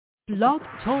Blog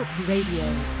Talk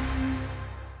Radio.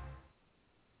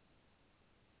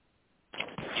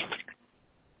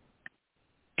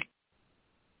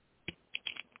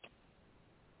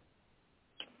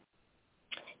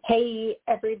 Hey,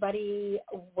 everybody.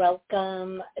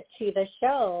 Welcome to the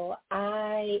show.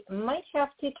 I might have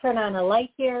to turn on a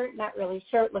light here. Not really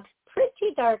sure. It looks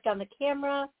pretty dark on the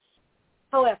camera.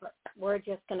 However, we're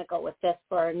just going to go with this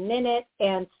for a minute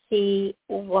and see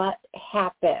what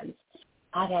happens.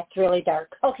 Oh, that's really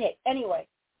dark. Okay, anyway.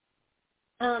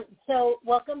 So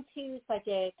welcome to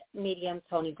Psychic Medium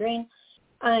Toni Greene.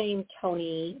 I'm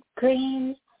Toni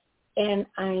Greene, and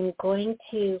I'm going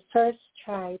to first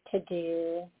try to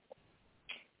do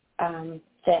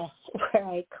this where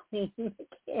I clean the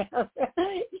camera.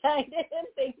 Yeah, I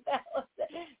didn't think that was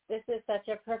it. This is such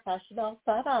a professional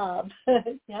setup.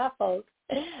 Yeah, folks.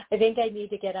 I think I need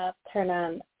to get up, turn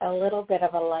on a little bit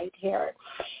of a light here.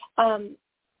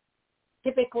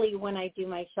 Typically when I do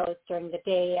my shows during the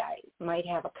day, I might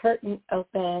have a curtain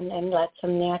open and let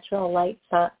some natural light,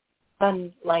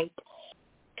 sunlight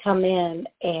come in.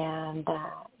 And,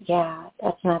 yeah,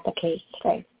 that's not the case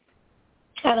today.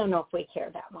 I don't know if we care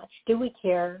that much. Do we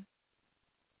care?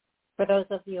 For those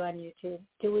of you on YouTube,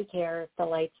 do we care if the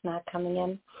light's not coming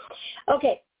in?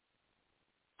 Okay.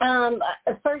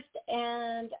 First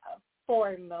and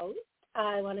foremost,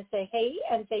 I want to say hey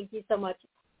and thank you so much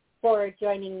for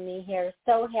joining me here.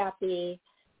 So happy.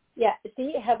 Yeah,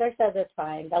 see, Heather says it's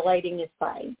fine. The lighting is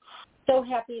fine. So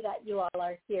happy that you all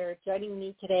are here joining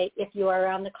me today. If you are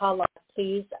on the call,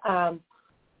 please know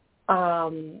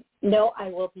I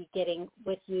will be getting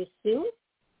with you soon.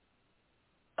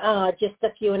 Just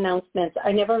a few announcements.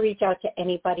 I never reach out to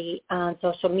anybody on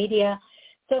social media.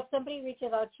 So if somebody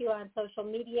reaches out to you on social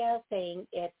media saying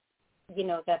it's, you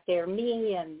know, that they're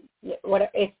me and what,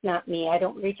 it's not me. I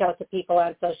don't reach out to people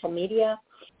on social media.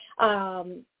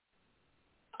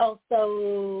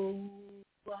 Also,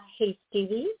 hey,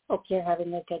 Stevie, hope you're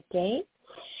having a good day.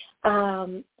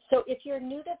 So if you're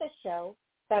new to the show,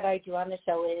 that I do on the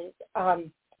show is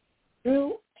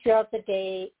throughout the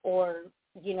day or,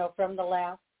 you know, from the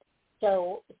last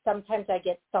show, sometimes I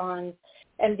get songs,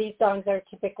 and these songs are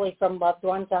typically from loved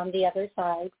ones on the other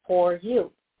side for you.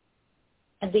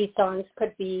 And these songs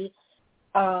could be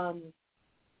from,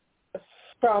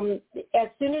 as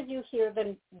soon as you hear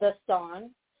the song,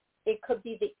 it could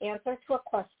be the answer to a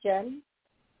question,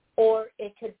 or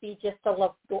it could be just a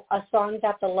song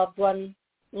that the loved one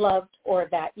loved or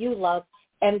that you love,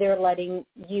 and they're letting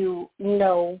you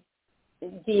know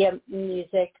via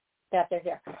music that they're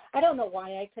here. I don't know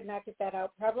why I could not get that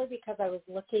out, probably because I was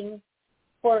looking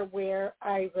for where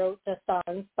I wrote the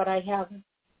songs, but I have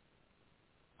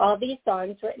all these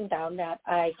songs written down that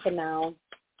I can now.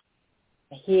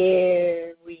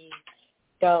 Here we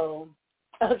go.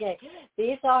 Okay,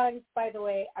 these songs, by the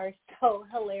way, are so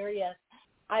hilarious.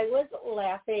 I was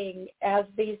laughing as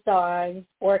these songs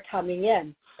were coming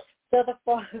in. So the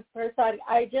first song,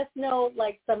 I just know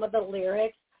like some of the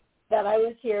lyrics that I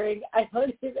was hearing. I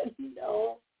don't even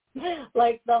know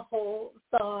like the whole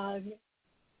song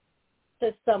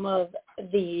to some of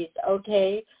these,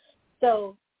 okay?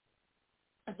 So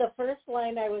the first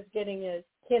line I was getting is,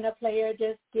 can a player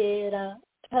just get a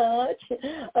touch?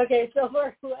 Okay, so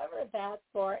for whoever that's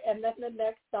for, and then the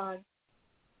next song,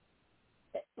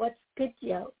 what's good,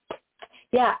 Joe?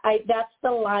 Yeah, that's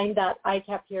the line that I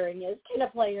kept hearing is, can a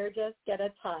player just get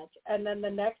a touch? And then the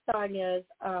next song is,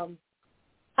 I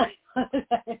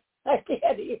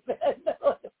can't even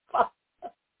know the fuck.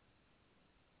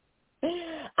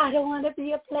 I don't want to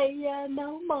be a player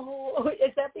no more.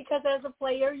 Is that because as a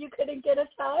player you couldn't get a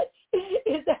touch?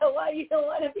 Is that why you don't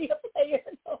want to be a player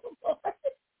no more?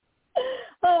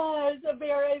 Oh, it's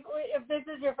if this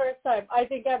is your first time, I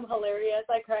think I'm hilarious.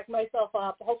 I crack myself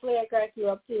up. Hopefully I crack you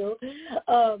up too.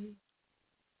 And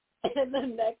the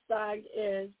next song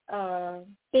is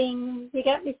Bing, you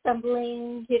got me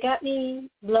stumbling, you got me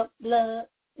blah, blah,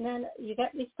 na, na, you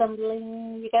got me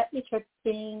stumbling, you got me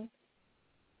tripping.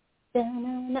 Da,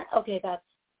 na, na. Okay,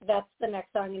 that's the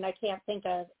next song, and I can't think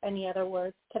of any other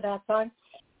words to that song.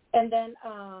 And then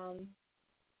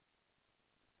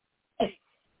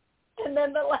and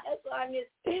then the last song is,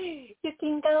 you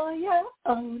can go your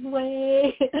own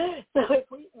way. So if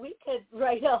we could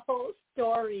write a whole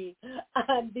story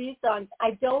on these songs.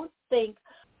 I don't think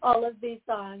all of these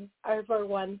songs are for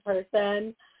one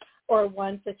person or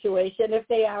one situation. If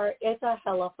they are, it's a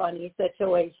hella funny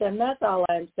situation. That's all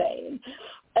I'm saying.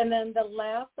 And then the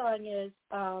last song is,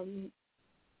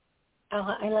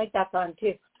 I like that song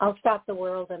too. I'll Stop the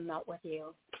World and Melt With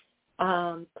You.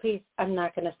 Please, I'm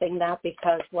not going to sing that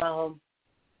because, well,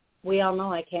 we all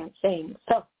know I can't sing.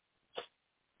 So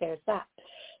there's that.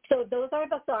 So those are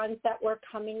the songs that were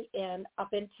coming in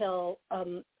up until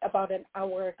about an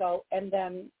hour ago. And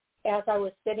then as I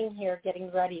was sitting here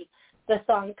getting ready, the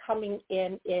song coming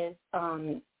in is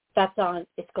that song,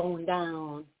 It's Going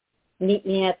Down. Meet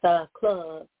me at the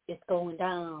club. It's going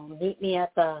down. Meet me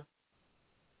at the,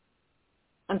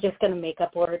 I'm just going to make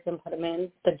up words and put them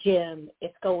in, the gym.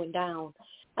 It's going down.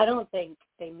 I don't think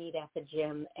they meet at the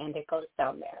gym and it goes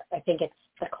down there. I think it's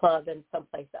the club and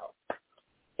someplace else.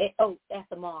 At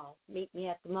the mall. Meet me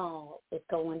at the mall. It's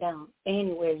going down.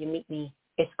 Anywhere you meet me,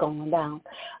 it's going down.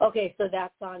 Okay, so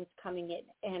that song's coming in,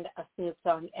 and a Snoop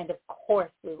song. And, of course,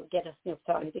 we would get a Snoop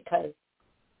song because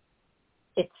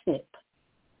it's Snoop.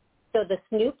 So the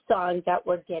Snoop song that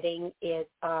we're getting is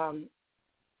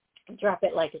Drop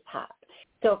It Like It's Hot.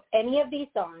 So if any of these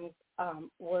songs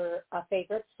were a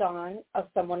favorite song of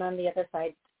someone on the other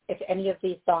side, if any of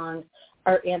these songs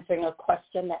are answering a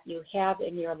question that you have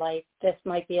in your life, this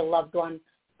might be a loved one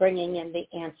bringing in the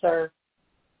answer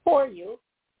for you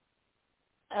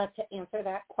to answer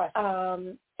that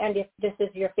question. And if this is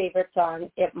your favorite song,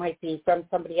 it might be from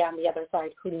somebody on the other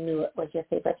side who knew it was your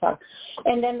favorite song.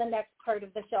 And then the next part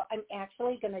of the show, I'm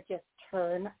actually going to just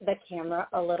turn the camera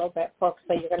a little bit, folks,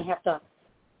 so you're going to have to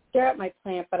stare at my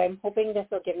plant, but I'm hoping this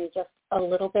will give me just a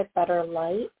little bit better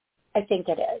light. I think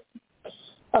it is.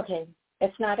 Okay,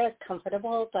 it's not as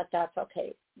comfortable, but that's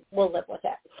okay. We'll live with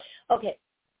it. Okay,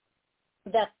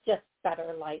 that's just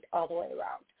better light all the way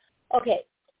around. Okay,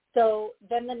 so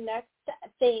then the next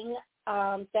thing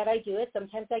that I do is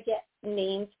sometimes I get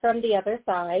names from the other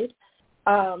side.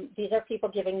 These are people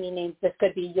giving me names. This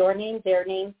could be your name, their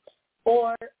name,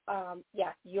 or,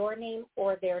 your name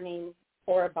or their name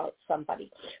or about somebody.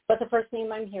 But the first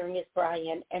name I'm hearing is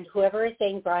Brian, and whoever is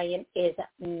saying Brian is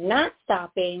not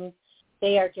stopping.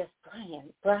 They are just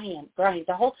Brian.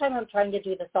 The whole time I'm trying to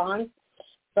do the song,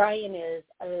 Brian is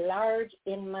large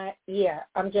in my ear.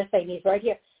 I'm just saying, he's right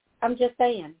here. I'm just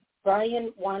saying,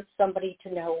 Brian wants somebody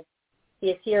to know he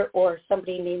is here, or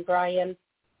somebody named Brian.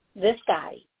 This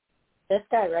guy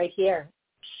right here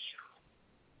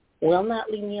will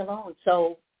not leave me alone.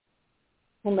 So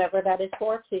whomever that is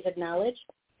for, please acknowledge.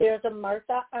 There's a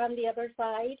Martha on the other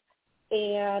side,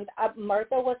 and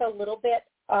Martha was a little bit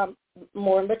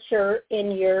more mature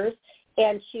in years,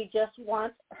 and she just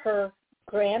wants her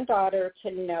granddaughter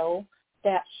to know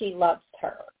that she loves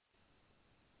her,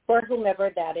 for whomever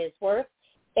that is worth.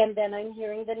 And then I'm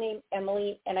hearing the name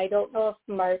Emily, and I don't know if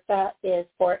Martha is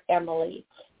for Emily,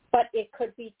 but it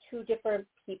could be two different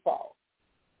people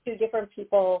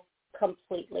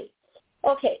completely.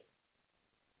 Okay,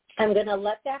 I'm going to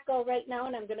let that go right now,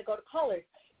 and I'm going to go to callers.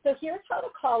 So here's how the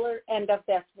caller end of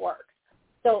this works.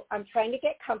 So I'm trying to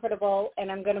get comfortable,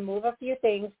 and I'm going to move a few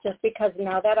things just because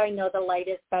now that I know the light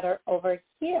is better over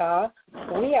here,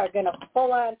 we are going to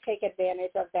full on take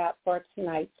advantage of that for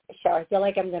tonight's show. I feel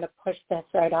like I'm going to push this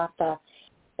right off the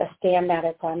stand that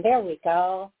it's on. There we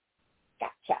go.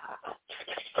 Gotcha.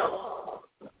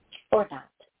 Or not.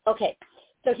 Okay,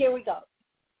 so here we go.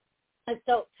 And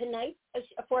so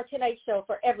for tonight's show,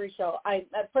 for every show,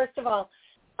 first of all,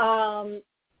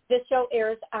 this show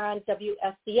airs on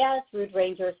WSCS, Rude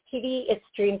Rangers TV. It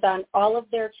streams on all of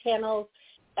their channels,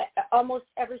 almost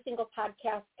every single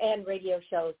podcast and radio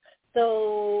shows.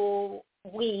 So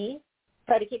we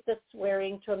try to keep the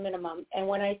swearing to a minimum. And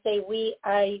when I say we,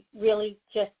 I really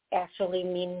just actually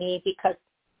mean me, because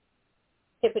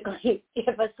typically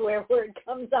if a swear word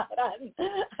comes out,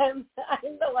 I'm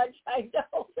the one trying to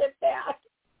hold it back.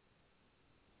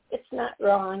 It's not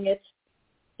wrong. It's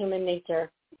human nature.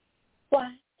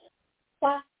 Why?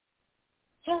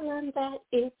 Tell them that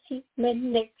it's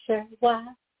human nature. Why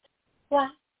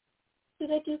did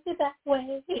I do it that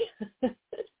way?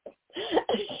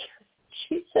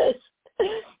 Jesus.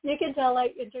 You can tell I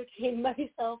entertain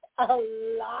myself a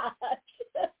lot.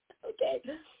 Okay.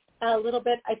 A little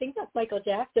bit. I think that's Michael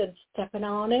Jackson stepping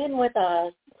on in with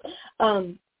us.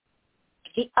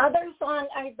 The other song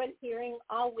I've been hearing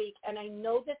all week, and I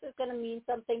know this is going to mean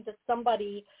something to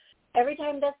somebody, every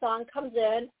time this song comes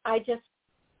in, I just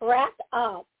crack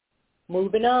up.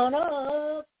 Moving on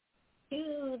up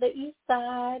to the east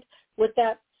side with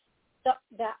that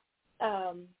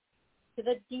to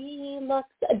the deluxe.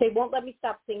 They won't let me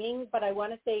stop singing, but I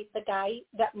want to say the guy,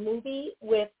 that movie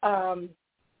with that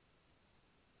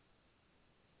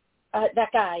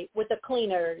guy with the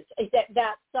cleaners,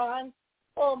 that song.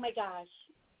 Oh my gosh.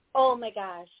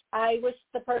 I wish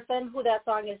the person who that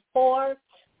song is for,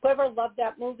 whoever loved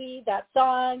that movie, that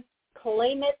song,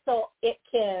 claim it so it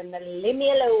can leave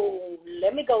me alone.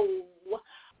 Let me go.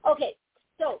 Okay,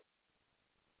 so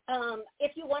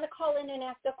If you want to call in and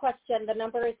ask a question, the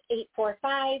number is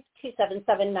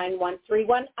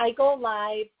 845-277-9131. I go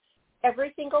live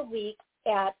every single week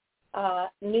at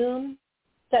noon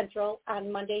Central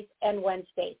on Mondays and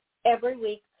Wednesdays, every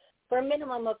week for a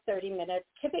minimum of 30 minutes,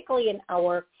 typically an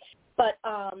hour. But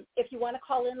if you want to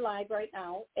call in live right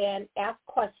now and ask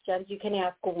questions, you can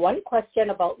ask one question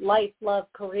about life,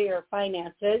 love, career,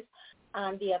 finances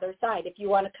on the other side. If you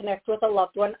want to connect with a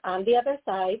loved one on the other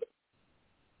side,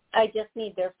 I just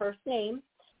need their first name,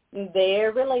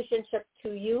 their relationship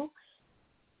to you,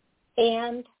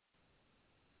 and,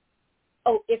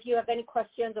 if you have any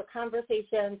questions or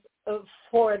conversations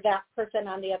for that person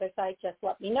on the other side, just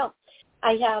let me know.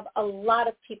 I have a lot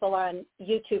of people on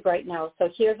YouTube right now, so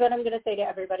here's what I'm going to say to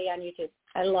everybody on YouTube.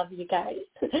 I love you guys.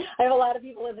 I have a lot of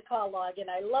people in the call log, and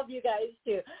I love you guys,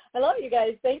 too. I love you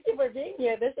guys. Thank you for being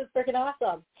here. This is freaking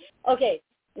awesome. Okay,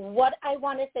 what I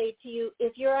want to say to you,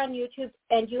 if you're on YouTube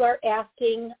and you are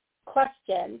asking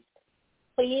questions,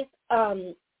 please,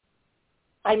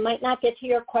 I might not get to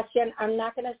your question. I'm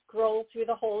not going to scroll through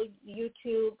the whole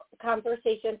YouTube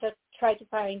conversation to try to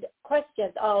find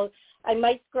questions. I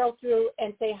might scroll through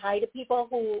and say hi to people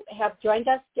who have joined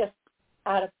us just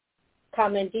out of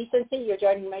common decency. You're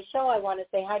joining my show. I want to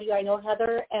say hi to you. I know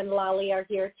Heather and Lolly are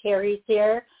here. Terry's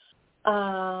here.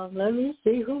 Let me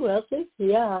see who else is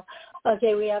here.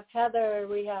 Okay, we have Heather.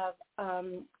 We have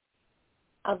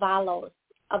Avalos.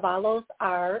 Avalos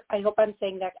R. I hope I'm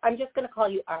saying that. I'm just going to call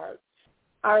you R.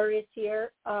 R is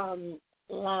here.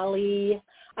 Lolly.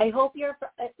 I hope your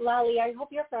friends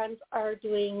are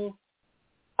doing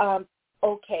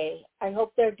okay. I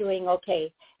hope they're doing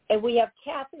okay. And we have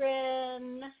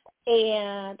Catherine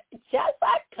and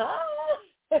Jessica.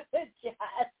 Jess.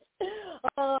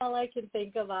 All I can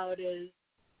think about is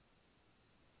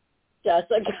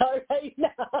Jessica right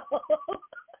now.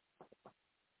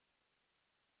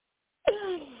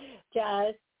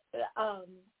 Jess.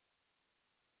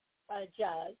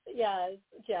 Jess. Yes,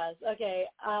 Jess. Okay.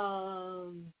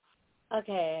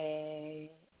 Okay.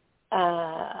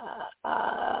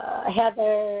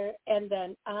 Heather, and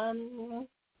then oh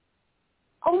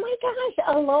my gosh,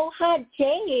 Aloha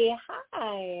Jay.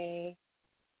 Hi.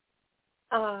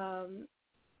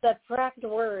 The correct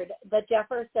word, the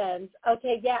Jeffersons.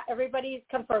 Okay, yeah, everybody's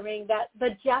confirming that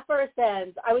the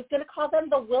Jeffersons. I was going to call them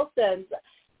the Wilsons.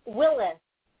 Willis.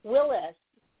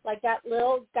 Like that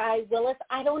little guy, Willis.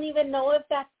 I don't even know if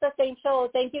that's the same show.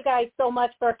 Thank you guys so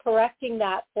much for correcting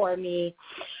that for me.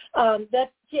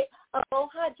 That's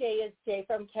Aloha Jay is Jay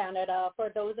from Canada. For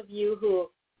those of you who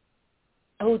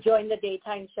joined the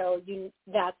daytime show,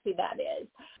 that's who that is.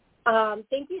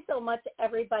 Thank you so much,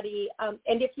 everybody.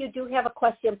 And if you do have a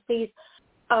question, please,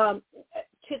 on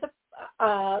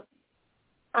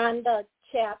the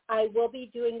chat, I will be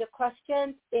doing the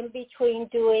questions in between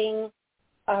doing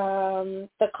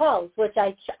the calls, which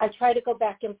I try to go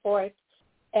back and forth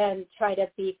and try to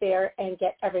be fair and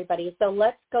get everybody. So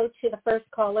let's go to the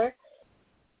first caller.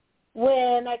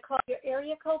 When I call your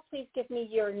area code, please give me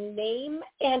your name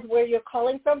and where you're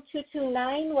calling from.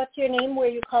 229, what's your name? Where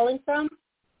you're calling from?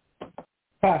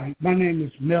 Hi, my name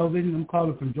is Melvin. I'm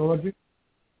calling from Georgia.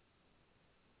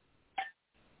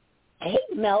 Hey,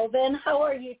 Melvin, how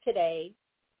are you today?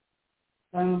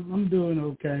 I'm doing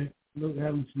okay.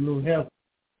 Having some little health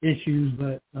issues,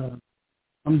 but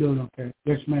I'm doing okay.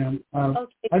 Yes, ma'am.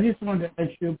 Okay. I just wanted to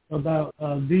ask you about,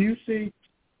 do you see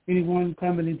anyone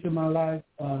coming into my life,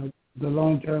 the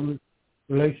long-term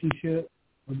relationship,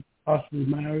 or possibly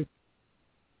marriage?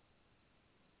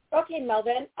 Okay,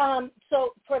 Melvin.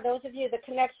 So for those of you,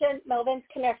 Melvin's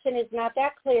connection is not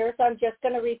that clear, so I'm just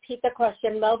going to repeat the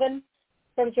question. Melvin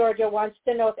from Georgia wants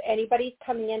to know if anybody's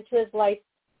coming into his life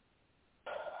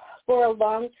for a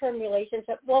long-term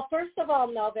relationship. Well, first of all,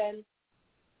 Melvin,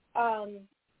 I'm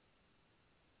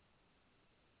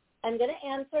going to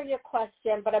answer your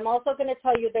question, but I'm also going to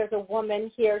tell you there's a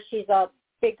woman here. She's a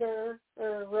bigger,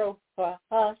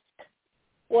 robust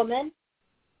woman,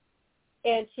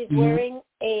 and she's wearing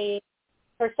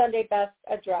her Sunday best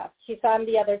dress. She's on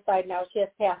the other side now. She has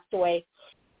passed away.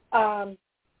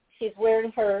 She's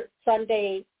wearing her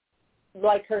Sunday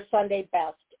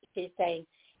best, she's saying.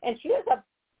 And she was a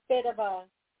bit of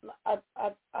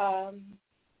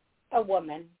a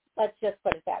woman. Let's just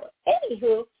put it that way.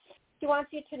 Anywho, she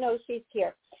wants you to know she's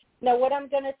here. Now, what I'm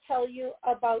going to tell you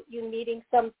about you meeting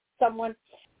someone,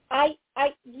 I'm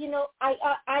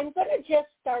going to just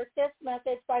start this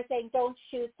message by saying don't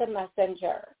shoot the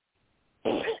messenger.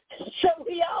 So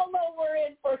we all know we're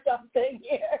in for something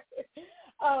here.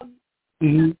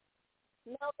 Melvin,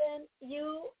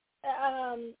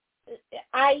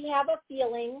 I have a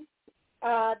feeling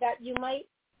that you might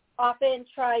often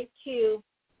try to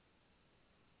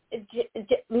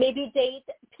maybe date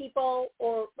people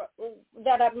or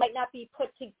that might not be put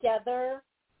together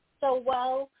so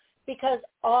well, because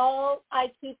all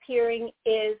I keep hearing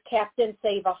is Captain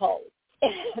Save a Hoe.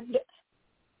 And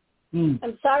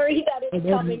I'm sorry that it's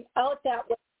coming out that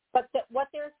way, but what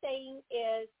they're saying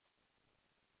is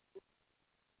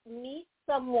meet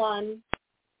someone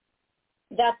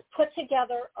that's put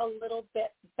together a little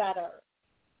bit better.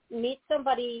 Meet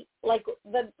somebody let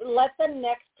the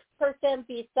next person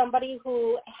be somebody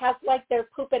who has like their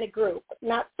poop in a group,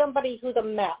 not somebody who's a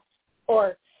mess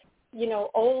or,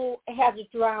 has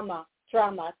drama.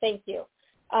 Thank you.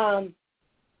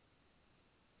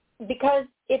 Because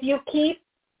if you keep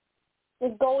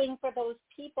going for those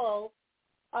people,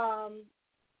 I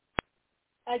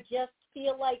just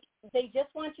feel like they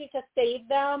just want you to save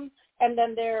them, and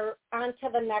then they're on to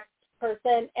the next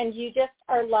person, and you just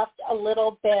are left a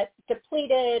little bit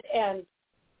depleted, and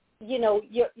you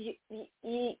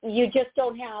just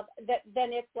don't have that.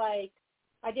 Then it's like,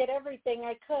 I did everything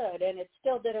I could, and it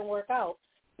still didn't work out.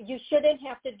 You shouldn't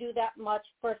have to do that much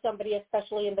for somebody,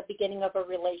 especially in the beginning of a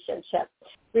relationship.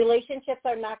 Relationships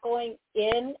are not going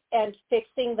in and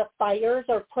fixing the fires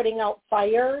or putting out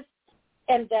fires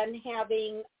and then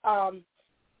having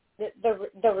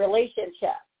the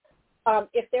relationship.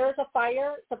 If there's a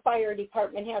fire, the fire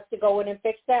department has to go in and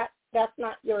fix that. That's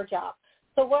not your job.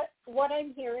 So what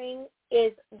I'm hearing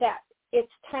is that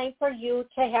it's time for you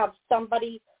to have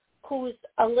somebody who's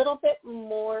a little bit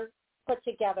more put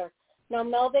together. Now,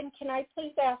 Melvin, can I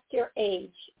please ask your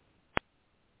age?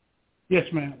 Yes,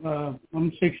 ma'am.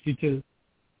 I'm 62.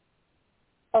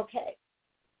 Okay.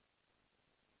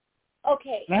 I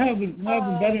haven't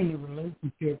been in a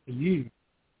relationship for years.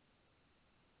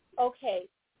 Okay.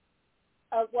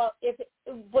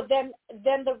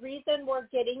 Then the reason we're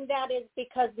getting that is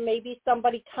because maybe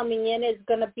somebody coming in is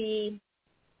going to be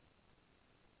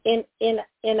in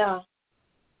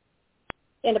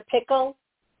a pickle,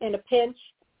 in a pinch,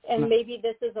 and maybe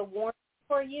this is a warning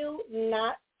for you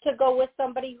not to go with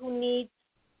somebody who needs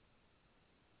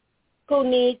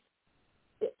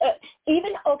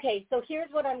okay, so here's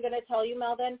what I'm going to tell you,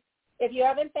 Melvin. If you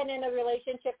haven't been in a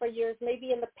relationship for years,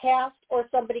 maybe in the past, or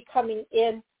somebody coming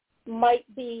in might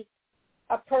be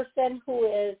a person who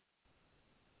is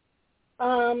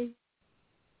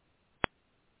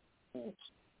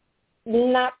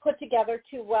not put together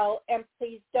too well, and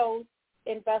please don't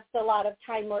invest a lot of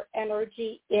time or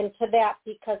energy into that,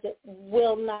 because it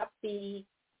will not be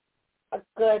a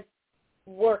good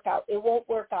workout. It won't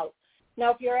work out.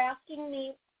 Now, if you're asking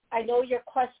me, I know your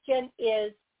question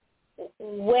is,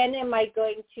 when am I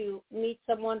going to meet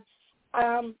someone?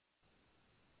 I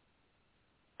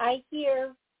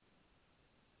hear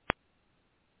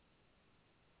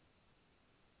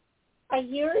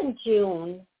in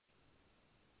June.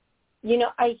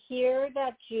 I hear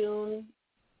that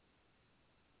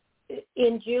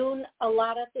in June, a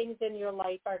lot of things in your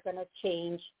life are going to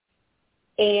change,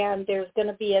 and there's going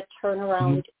to be a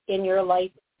turnaround in your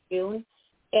life in June.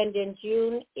 And in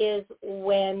June is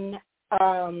when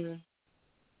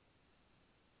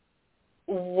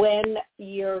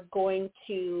you're going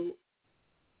to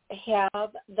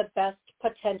have the best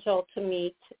potential to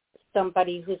meet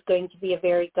somebody who's going to be a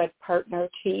very good partner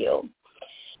to you.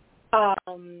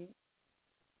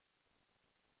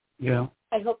 Yeah.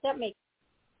 I hope that makes sense.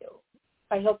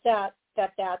 I hope that's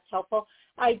helpful.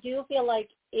 I do feel like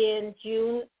in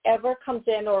June, whatever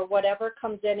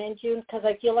comes in June, because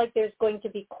I feel like there's going to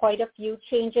be quite a few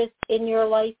changes in your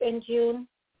life in June.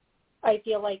 I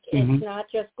feel like it's not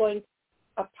just going to be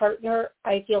a partner.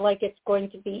 I feel like it's going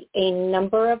to be a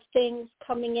number of things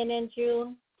coming in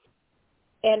June.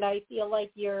 And I feel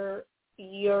like you're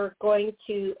going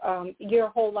to, your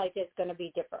whole life is going to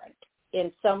be different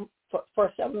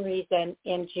for some reason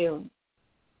in June.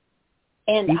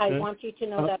 And I want you to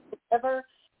know that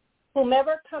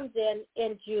whomever comes in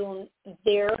June,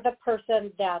 they're the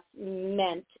person that's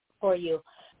meant for you.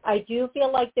 I do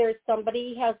feel like there's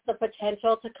somebody has the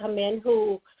potential to come in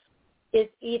who is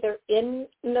either in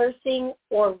nursing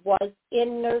or was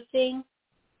in nursing.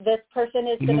 This person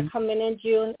is going to come in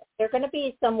June. They're going to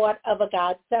be somewhat of a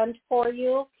godsend for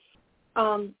you.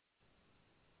 I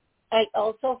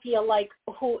also feel like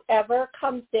whoever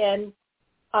comes in,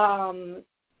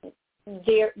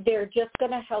 they're just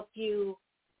going to help you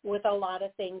with a lot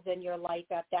of things in your life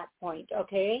at that point,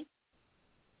 okay?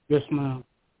 Yes, ma'am.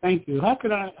 Thank you.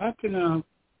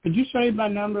 Could you save my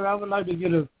number? I would like to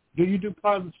do you do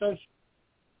private sessions?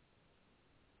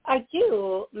 I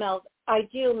do,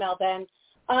 Melvin.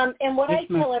 And what I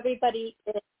tell everybody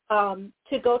is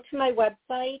to go to my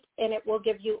website, and it will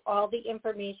give you all the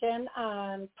information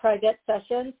on private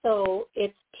sessions. So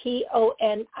it's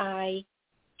TONIG.info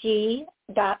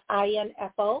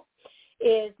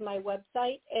is my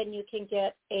website, and you can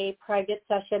get a private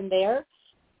session there.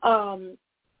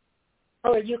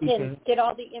 Or you can get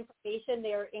all the information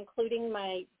there, including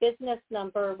my business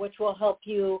number, which will help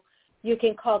you. You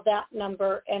can call that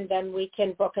number, and then we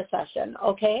can book a session,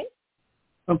 okay?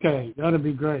 Okay, that'll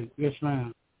be great. Yes,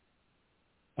 ma'am.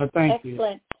 Thank you.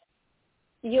 Excellent.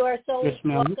 You are so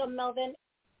welcome, Melvin.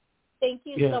 Thank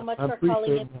you so much for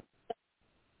calling in.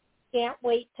 Can't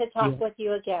wait to talk with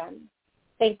you again.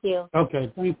 Thank you.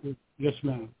 Okay, thank you. Yes,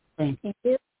 ma'am. Thank you.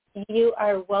 You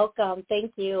are welcome.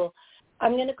 Thank you.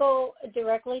 I'm going to go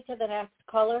directly to the next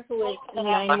caller, who is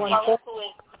 914.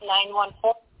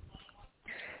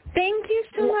 Thank you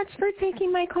so much for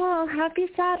taking my call. Happy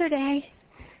Saturday.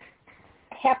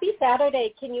 Happy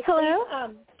Saturday. Can you Hello?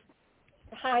 please,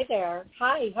 hi there.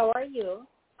 Hi, how are you?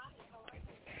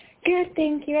 Good,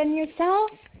 thank you. And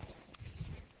yourself?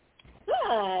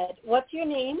 Good. What's your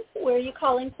name? Where are you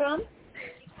calling from?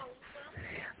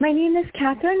 My name is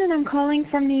Catherine, and I'm calling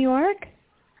from New York.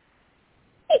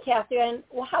 Hey, Catherine.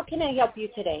 Well, how can I help you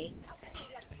today?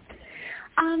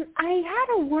 I had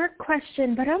a work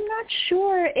question, but I'm not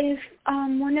sure if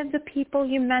one of the people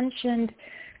you mentioned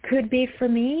could be for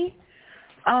me.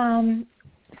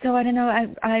 So I don't know.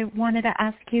 I wanted to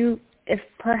ask you if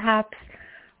perhaps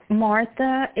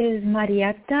Martha is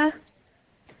Marietta,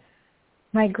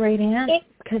 my great aunt,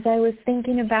 because I was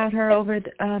thinking about her over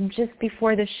just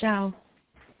before the show.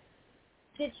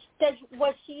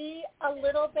 Was she a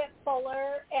little bit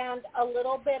fuller and a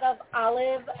little bit of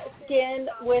olive skin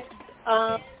with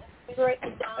grayish?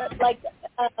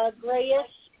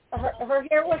 Her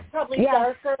hair was probably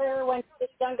darker when she was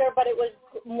younger, but it was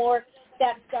more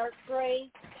that dark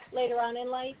gray later on in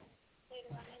life.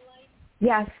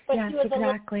 Yes, but yes, she was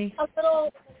exactly. A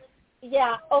little,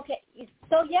 yeah, okay.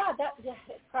 So, yeah,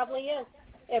 it probably is.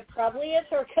 It probably is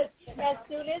her, because as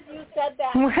soon as you said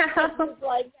that, it was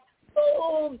like,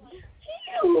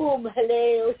 boom,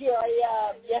 hello, here I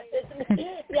am. Yes, isn't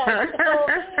it? Yeah,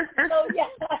 so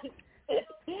yes.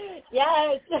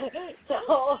 Yes.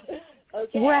 So,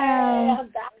 okay. Wow. I'm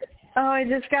back. Oh, I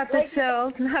just got the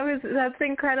chills. That's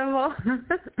incredible.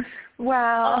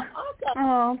 Wow. Awesome.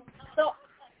 Oh. So,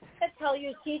 I'm going to tell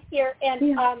you, she's here, and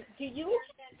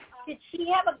did she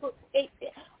have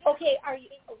okay,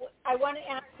 I want to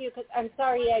ask you, because I'm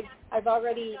sorry, I've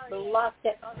already lost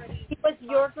it. She was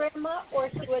your grandma, or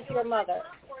she was your mother?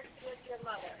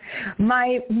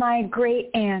 My great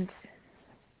aunt.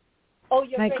 Oh,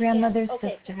 your my great grandmother's aunt.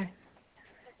 Okay. sister.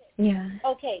 Yeah.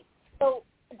 Okay, so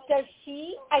does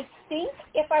she, I think,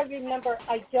 if I remember,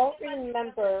 I don't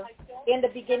remember, in the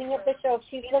beginning of the show,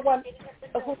 she's the one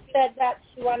who said that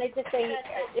she wanted to say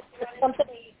it was something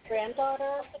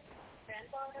granddaughter.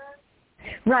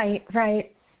 Right.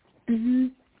 Mm-hmm.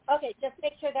 Okay, just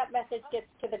make sure that message gets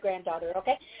to the granddaughter,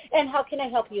 okay? And how can I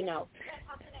help you now?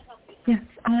 Yes,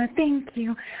 thank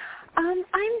you. I'm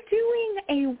doing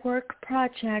a work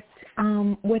project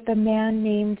with a man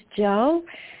named Joe,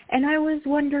 and I was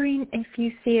wondering if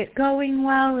you see it going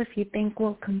well, if you think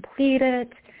we'll complete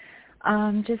it,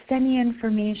 just any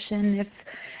information,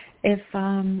 if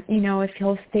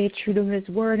he'll stay true to his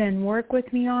word and work with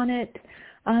me on it.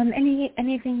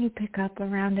 Anything you pick up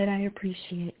around it, I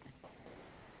appreciate.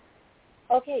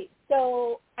 Okay,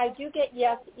 so I do get,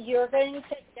 yes, you're going to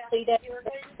complete it. You're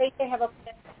going to have a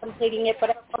completing it, but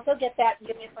I also get that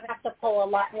you're going to have to pull a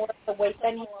lot more of the weight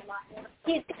than he's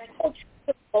going to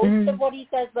pull most of what he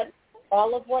says, but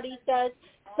all of what he says.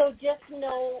 So just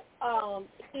know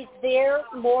he's there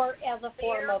more as a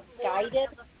form of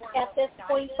guidance at this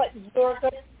point, but you're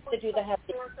going to do the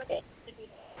heavy lifting.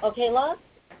 Okay, love?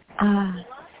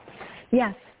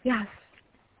 Yes.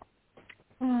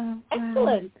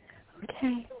 Excellent.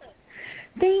 Okay.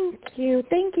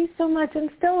 Thank you so much. I'm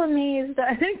still amazed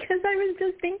because I was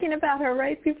just thinking about her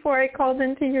right before I called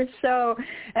into your show,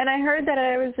 and I heard that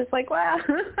I was just like, wow.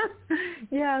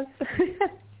 Yes.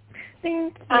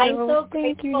 Thank you. I'm so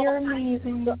Thank you. You're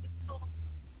amazing.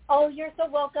 Oh, you're so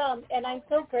welcome, and I'm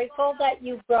so grateful that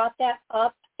you brought that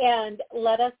up and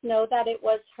let us know that it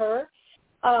was her.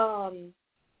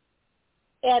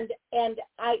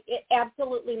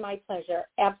 Absolutely my pleasure.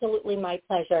 Absolutely my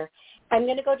pleasure. I'm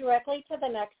going to go directly to the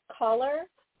next caller.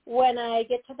 When I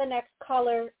get to the next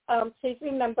caller, please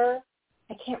remember,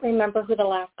 I can't remember who the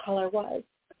last caller was.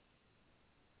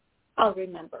 I'll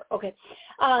remember. Okay.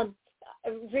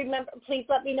 Remember, please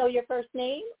let me know your first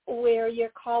name, where you're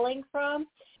calling from,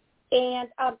 And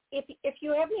if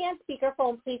you have me on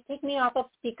speakerphone, please take me off of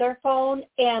speakerphone.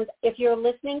 And if you're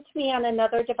listening to me on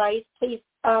another device, please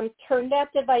turn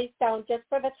that device down just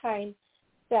for the time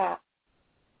that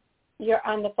you're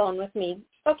on the phone with me.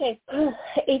 Okay.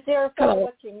 804,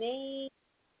 what's your name?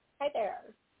 Hi there.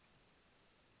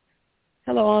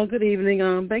 Hello, good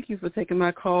evening. Thank you for taking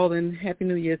my call, and Happy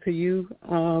New Year to you.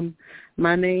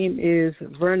 My name is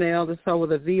Vernell, that's all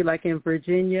with a V, like in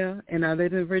Virginia, and I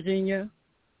live in Virginia.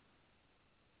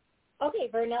 Okay,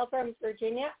 Vernell from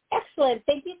Virginia. Excellent.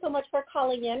 Thank you so much for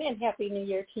calling in, and Happy New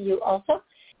Year to you also.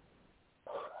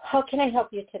 How can I help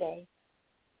you today?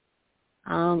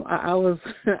 I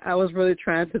was really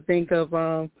trying to think of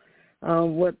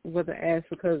what to ask,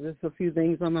 because there's a few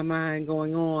things on my mind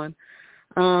going on.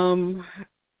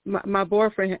 My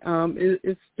boyfriend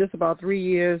is just about 3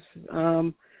 years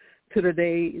to the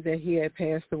day that he had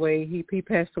passed away. He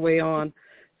passed away on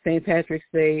St. Patrick's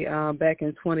Day back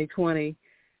in 2020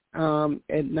 at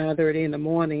 9:30 in the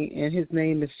morning, and his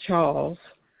name is Charles.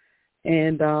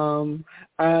 And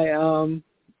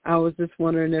I was just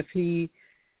wondering if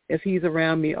he's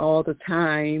around me all the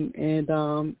time,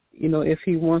 and if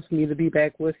he wants me to be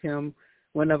back with him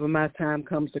whenever my time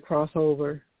comes to cross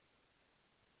over.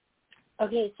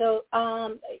 Okay, so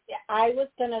I was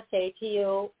going to say to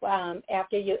you,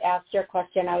 after you asked your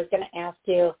question, I was going to ask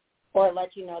you or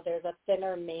let you know there's a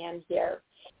thinner man here.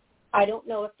 I don't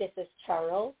know if this is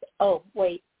Charles. Oh,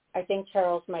 wait, I think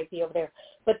Charles might be over there.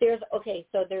 But there's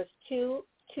two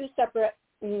separate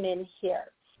men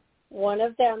here. One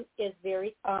of them is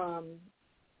very,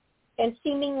 and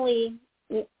seemingly,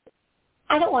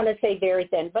 I don't want to say very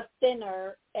thin, but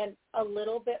thinner and a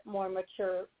little bit more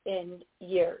mature in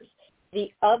years. The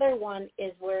other one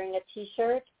is wearing a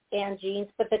T-shirt and jeans,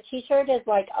 but the T-shirt is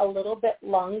like a little bit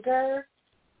longer,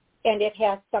 and it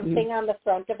has something on the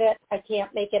front of it. I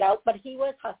can't make it out, but he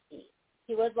was husky.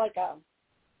 He was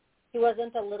he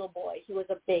wasn't a little boy. He was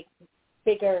a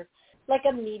bigger, like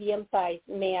a medium-sized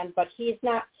man, but he's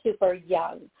not super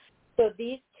young. So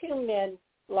these two men,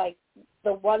 like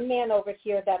the one man over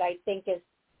here that I think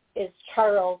is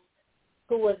Charles,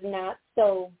 who was not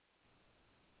so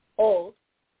old.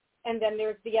 And then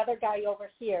there's the other guy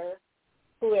over here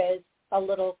who is a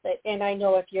little bit, and I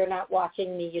know if you're not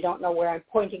watching me, you don't know where I'm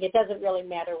pointing. It doesn't really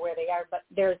matter where they are, but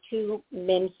there are two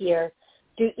men here.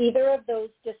 Do either of those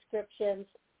descriptions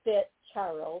fit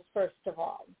Charles, first of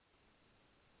all?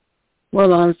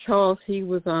 Well, Charles, he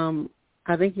was,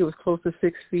 I think he was close to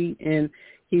 6 feet, and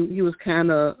he was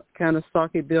kind of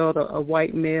stocky built, a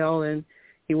white male, and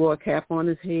he wore a cap on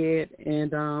his head,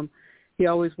 and he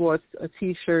always wore a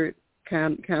T-shirt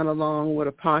kind of long with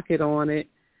a pocket on it,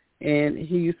 and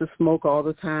he used to smoke all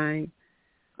the time,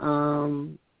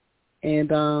 and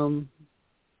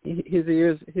his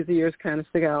ears kind of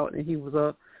stick out, and he was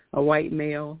a white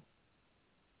male.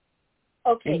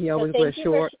 Okay, and he always wears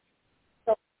short.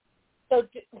 So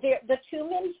the two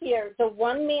men here, the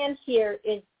one man here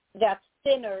that's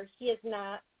thinner. He is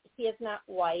not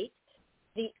white.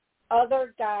 The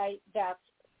other guy that's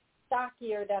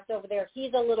stockier, that's over there,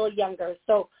 he's a little younger.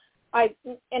 So I'm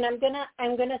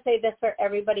gonna say this for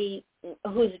everybody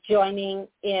who's joining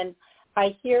in.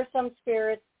 I hear some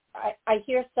spirits. I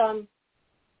hear some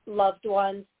loved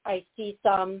ones. I see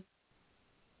some.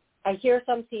 I hear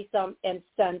some, see some, and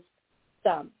sense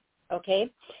some. Okay,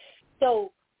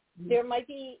 so there might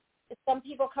be some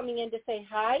people coming in to say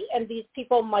hi, and these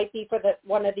people might be for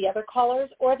one of the other callers,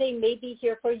 or they may be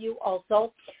here for you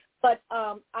also. But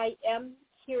I am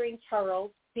hearing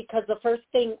Charles, because the first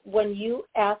thing when you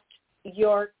asked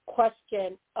your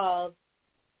question of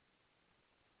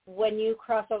when you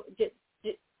cross over,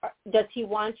 does he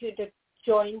want you to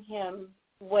join him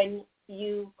when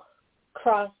you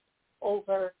cross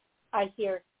over? I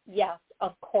hear yes,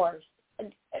 of course,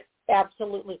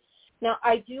 absolutely. Now,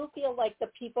 I do feel like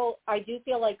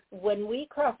when we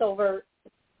cross over,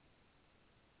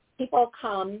 people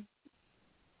come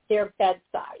their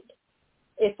bedside.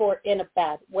 If we're in a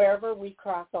bed, wherever we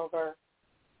cross over,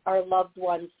 our loved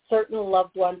ones, certain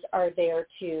loved ones are there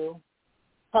to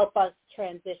help us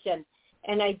transition.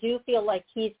 And I do feel like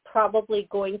he's probably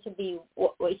going to be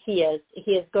what he is.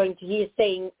 He is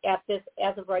saying at this,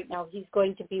 as of right now, he's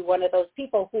going to be one of those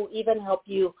people who even help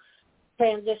you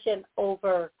transition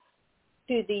over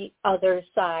to the other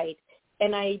side.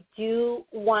 And I do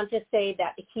want to say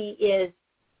that he is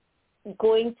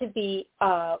going to be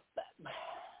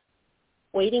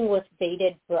waiting with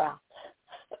bated breath.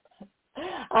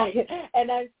 I'm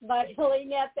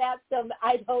smiling at that, so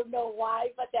I don't know why,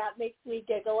 but that makes me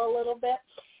giggle a little bit.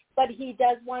 But he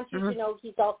does want you to know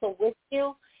he's also with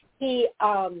you. He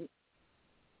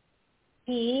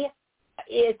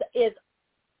is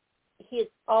he's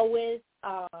always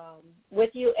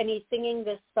with you, and he's singing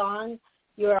this song,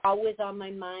 "You're Always on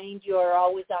My Mind, You're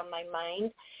Always on My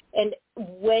Mind." And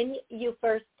when you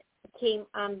first came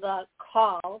on the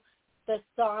call, the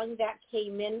song that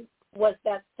came in was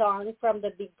that song from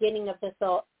the beginning of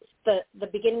the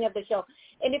beginning of the show.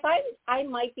 And if I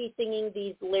might be singing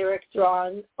these lyrics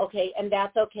wrong, okay, and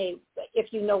that's okay.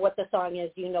 If you know what the song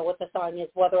is, you know what the song is,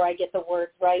 whether I get the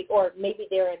words right or maybe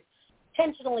they're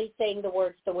intentionally saying the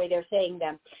words the way they're saying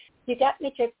them. You got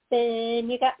me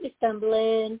tripping, you got me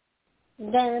stumbling.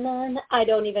 I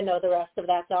don't even know the rest of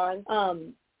that song.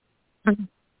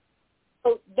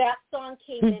 So that song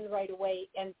came in right away,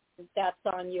 and that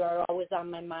song, "You Are Always on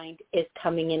My Mind," is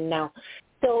coming in now.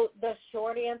 So the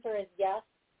short answer is yes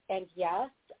and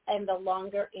yes, and the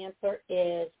longer answer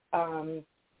is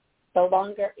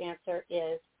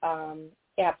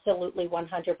absolutely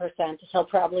 100%. He'll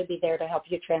probably be there to help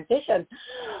you transition.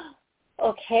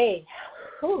 Okay.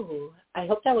 Whew. I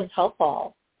hope that was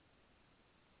helpful.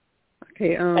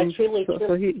 Okay. Truly.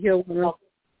 So he'll want to.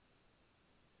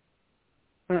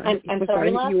 I'm sorry,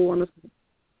 he will want us.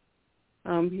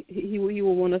 He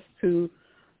will want us to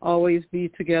always be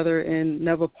together and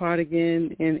never part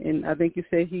again. And I think you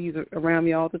said he's around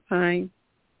me all the time.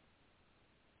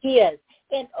 He is.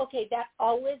 And okay, that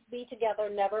always be together,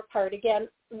 never part again.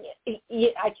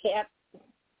 I can't.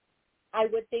 I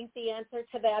would think the answer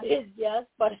to that is yes,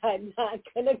 but I'm not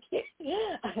gonna get.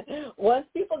 Once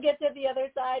people get to the other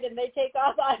side and they take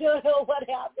off, I don't know what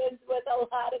happens with a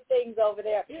lot of things over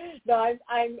there. No,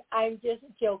 I'm just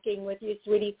joking with you,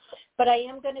 sweetie. But I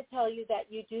am going to tell you that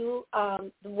you do.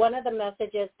 One of the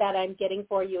messages that I'm getting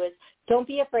for you is don't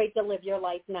be afraid to live your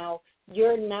life now.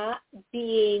 You're not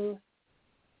being.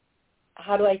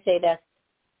 How do I say this?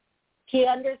 He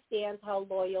understands how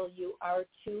loyal you are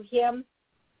to him.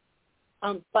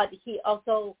 But he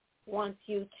also wants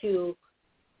you to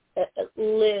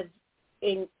live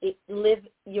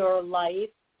your life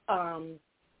and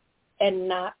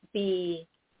not be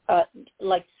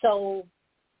so.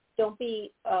 Don't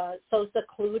be so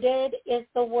secluded is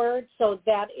the word. So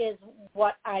that is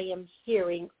what I am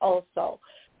hearing. Also,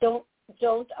 don't.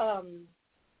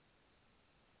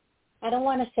 I don't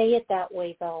want to say it that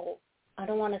way though. I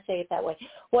don't want to say it that way.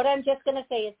 What I'm just going to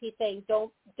say is he's saying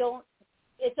don't.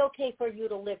 It's okay for you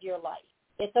to live your life.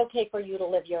 It's okay for you to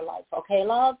live your life. Okay,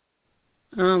 love?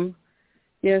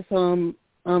 Yes. I'm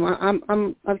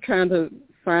trying to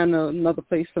find another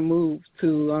place to move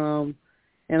to,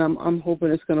 and I'm hoping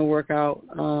it's going to work out.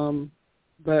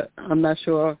 But I'm not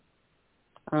sure,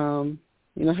 how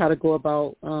to go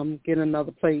about getting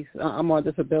another place. I'm on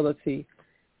disability,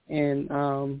 and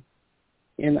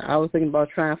I was thinking about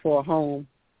trying for a home,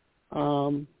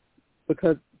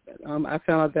 because I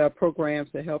found out there are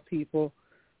programs that help people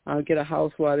get a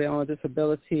house while they're on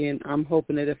disability, and I'm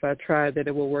hoping that if I try that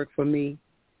it will work for me.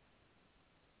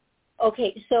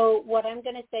 Okay, so what I'm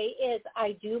going to say is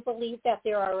I do believe that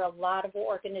there are a lot of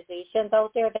organizations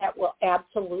out there that will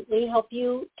absolutely help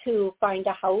you to find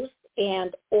a house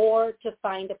and or to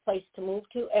find a place to move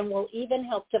to, and will even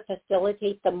help to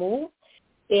facilitate the move.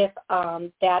 If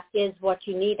that is what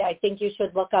you need, I think you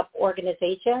should look up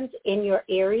organizations in your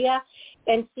area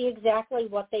and see exactly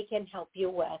what they can help you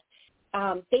with.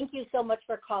 Thank you so much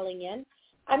for calling in.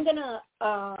 I'm going to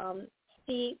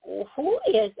see who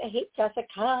is. Hey,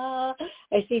 Jessica.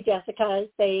 I see Jessica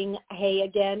saying hey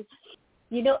again.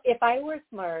 If I were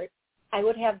smart, I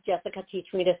would have Jessica teach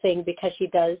me to sing because she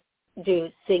does do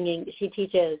singing. She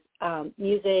teaches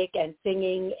music and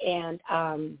singing, and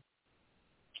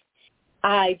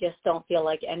I just don't feel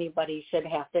like anybody should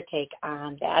have to take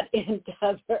on that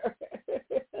endeavor.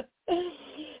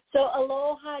 So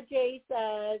Aloha J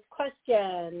says,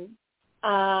 question,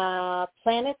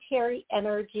 planetary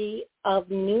energy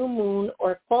of new moon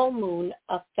or full moon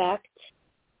affect,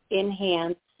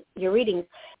 enhance your readings?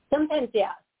 Sometimes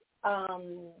yes.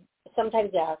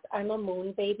 Sometimes yes. I'm a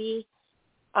moon baby.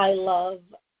 I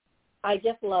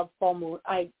just love full moon.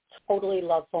 I totally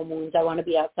love full moons. I want to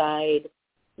be outside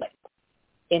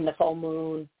in the full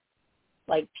moon,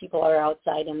 like people are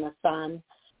outside in the sun.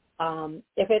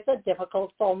 If it's a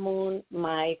difficult full moon,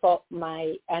 my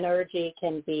energy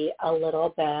can be a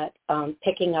little bit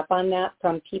picking up on that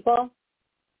from people.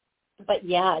 But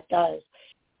yeah, it does.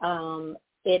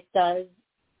 It does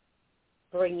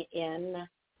bring in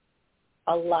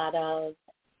a lot of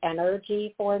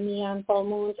energy for me on full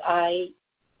moons.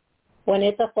 When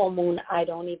it's a full moon, I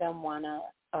don't even want to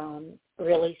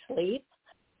really sleep.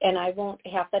 And I won't,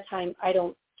 half the time, I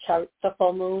don't chart the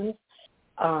full moons.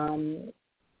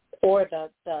 or the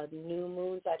new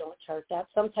moons. I don't chart that.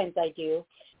 Sometimes I do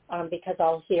because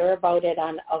I'll hear about it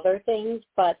on other things,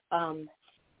 but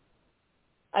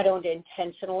I don't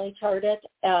intentionally chart it.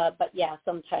 But yeah,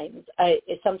 sometimes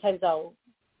I'll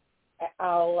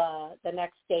the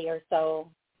next day or so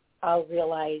I'll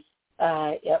realize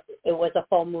it was a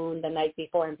full moon the night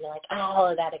before and be like,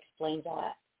 oh, that explains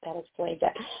that. That explains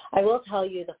that. I will tell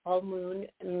you, the full moon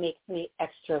makes me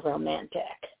extra romantic.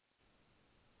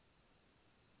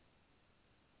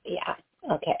 Yeah.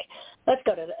 Okay. Let's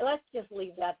just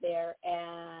leave that there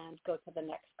and go to the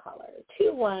next caller.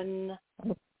 216.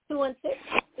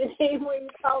 The name where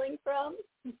you're calling from?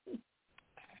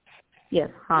 Yes.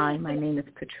 Hi. My name is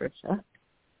Patricia.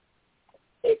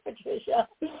 Hey, Patricia.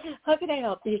 How can I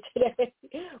help you today?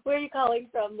 Where are you calling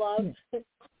from, love?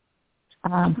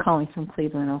 I'm calling from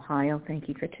Cleveland, Ohio. Thank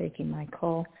you for taking my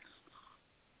call.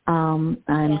 I'm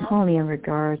calling in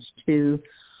regards to,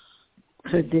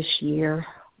 for this year,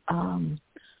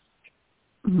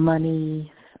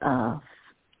 money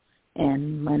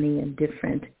and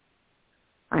different.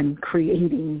 I'm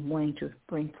wanting to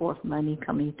bring forth money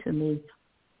coming to me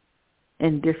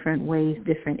in different ways,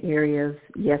 different areas.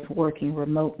 Yes, working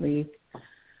remotely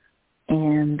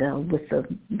and with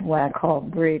what I call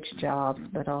bridge jobs,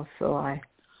 but also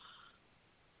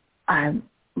I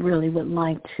really would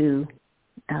like to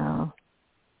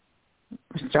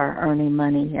start earning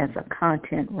money as a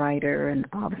content writer and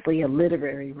obviously a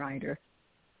literary writer,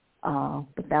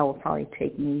 but that will probably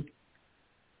take me.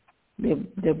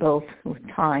 They're both with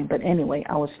time, but anyway,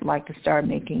 I would like to start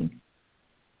making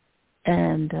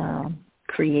and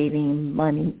creating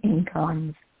money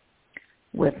incomes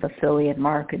with affiliate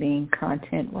marketing,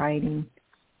 content writing,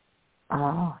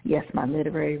 yes, my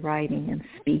literary writing and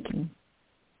speaking,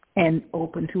 and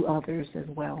open to others as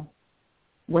well.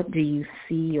 What do you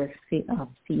see or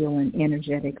feel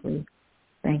energetically?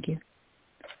 Thank you.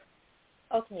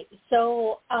 Okay,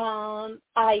 so I'm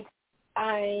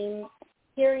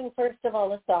hearing, first of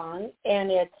all, a song,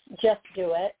 and it's Just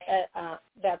Do It.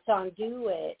 That song, do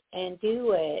it, and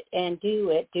do it, and do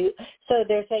it. So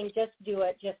they're saying just do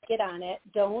it, just get on it.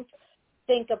 Don't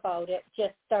think about it,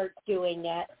 just start doing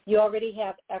it. You already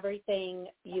have everything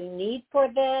you need for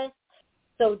this,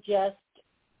 so just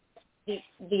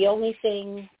the only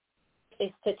thing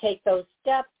is to take those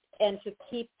steps and to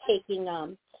keep taking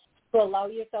them. To allow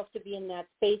yourself to be in that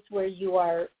space where you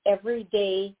are every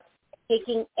day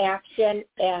taking action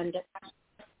and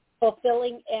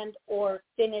fulfilling and or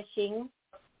finishing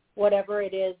whatever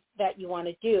it is that you want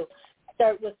to do.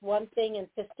 Start with one thing and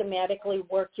systematically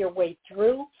work your way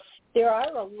through. There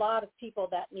are a lot of people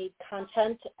that need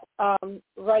content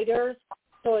writers,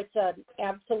 so it's an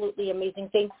absolutely amazing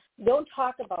thing. Don't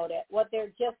talk about it. What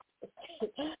they're just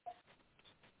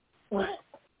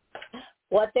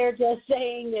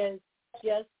saying is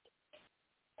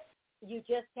you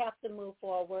just have to move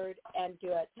forward and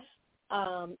do it,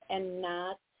 and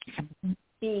not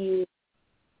be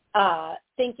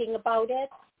thinking about it.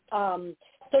 So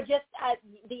just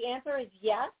the answer is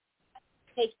yes.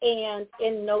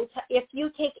 If you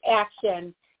take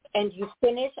action and you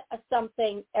finish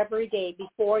something every day,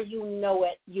 before you know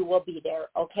it, you will be there.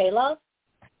 Okay, love?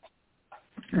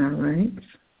 All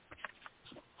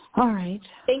right.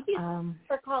 Thank you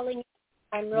for calling.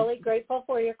 I'm really grateful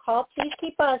for your call. Please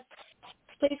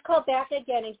call back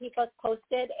again and keep us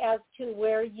posted as to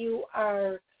where you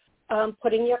are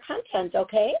putting your content,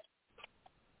 okay?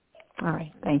 All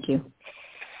right. Thank you.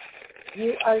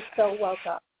 You are so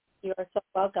welcome. You are so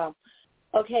welcome.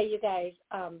 Okay, you guys,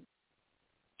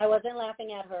 I wasn't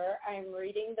laughing at her. I'm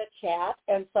reading the chat,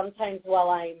 and sometimes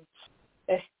while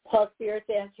Spirit's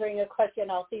answering a question,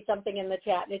 I'll see something in the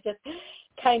chat, and it just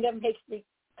kind of makes me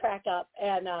crack up.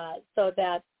 And so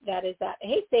that is that.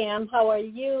 Hey, Sam, how are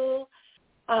you?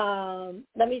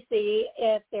 Let me see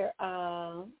if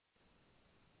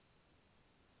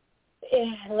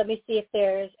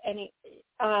there's any.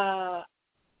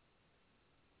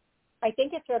 I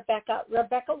think it's Rebecca.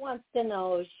 Rebecca wants to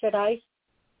know, should I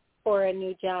for a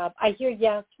new job? I hear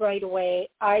yes right away.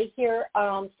 I hear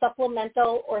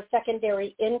supplemental or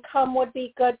secondary income would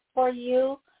be good for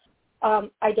you.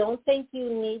 I don't think you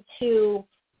need to.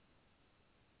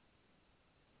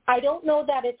 I don't know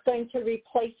that it's going to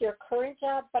replace your current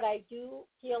job, but I do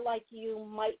feel like you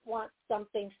might want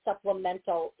something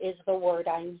supplemental is the word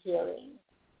I'm hearing.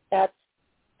 That's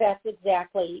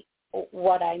exactly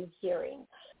what I'm hearing.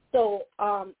 So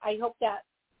I hope that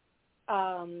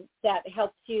that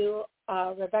helps you,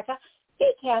 Rebecca.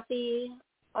 Hey, Kathy.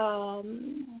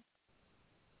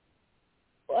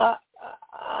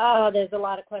 There's a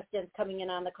lot of questions coming in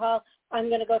on the call. I'm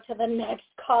going to go to the next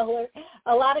caller.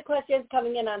 A lot of questions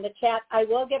coming in on the chat. I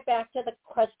will get back to the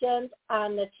questions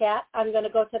on the chat. I'm going to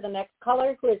go to the next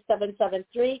caller, who is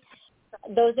 773.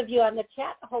 Those of you on the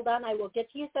chat, hold on. I will get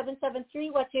to you, 773.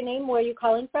 What's your name? Where are you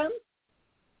calling from?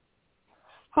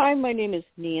 Hi, my name is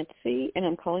Nancy, and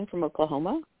I'm calling from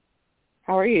Oklahoma.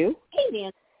 How are you? Hey,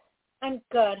 Nancy. I'm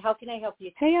good. How can I help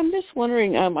you? Hey, I'm just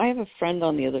wondering, I have a friend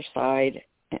on the other side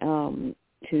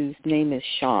whose name is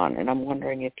Sean, and I'm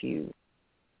wondering if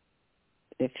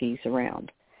he's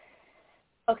around.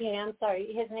 Okay, I'm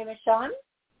sorry. His name is Sean?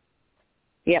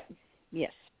 Yep.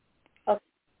 Yes.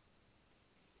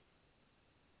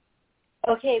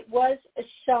 Okay, was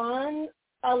Sean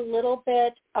a little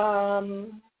bit,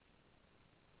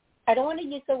 I don't want to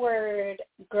use the word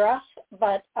gruff,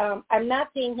 but I'm not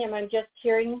seeing him. I'm just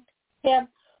hearing him.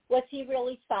 Was he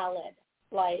really solid?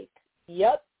 Like,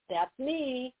 yep, that's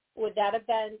me. Would that have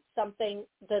been something,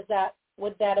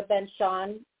 would that have been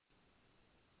Sean?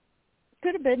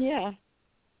 Could have been, yeah.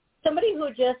 Somebody who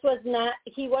just was not,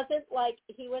 he was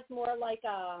more like,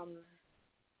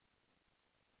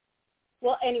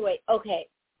 well, anyway, okay.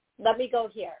 Let me go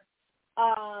here.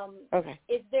 Okay.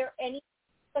 Is there any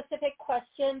specific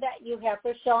question that you have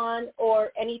for Sean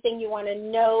or anything you want to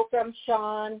know from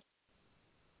Sean?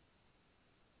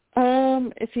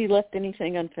 If he left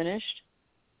anything unfinished?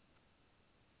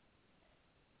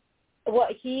 Well,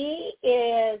 he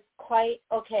is quite,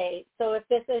 okay, so if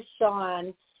this is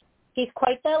Sean, he's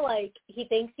quite he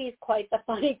thinks he's quite the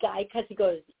funny guy because he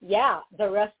goes, yeah, the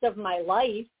rest of my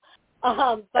life,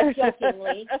 but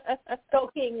jokingly.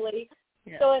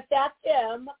 Yeah. So if that's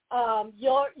him,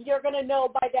 you're going to know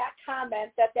by that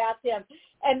comment that that's him.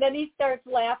 And then he starts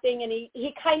laughing, and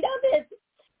he kind of is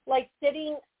like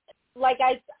sitting, like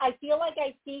I feel like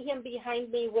I see him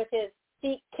behind me with his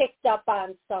feet kicked up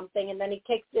on something, and then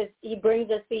he brings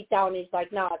his feet down. And he's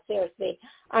like, no, seriously,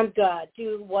 I'm good.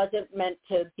 Dude wasn't meant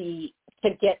to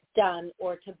get done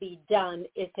or to be done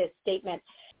is his statement.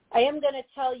 I am going to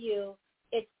tell you,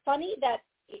 it's funny that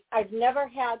I've never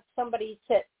had somebody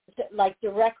sit like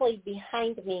directly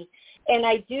behind me, and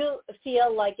I do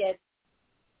feel like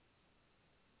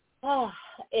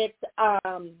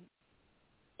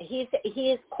he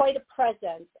is quite a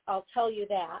presence. I'll tell you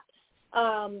that.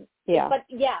 Yeah. But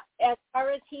yeah, as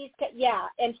far as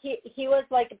and he was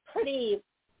like pretty.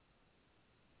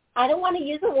 I don't want to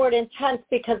use the word intense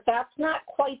because that's not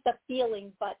quite the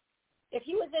feeling, but if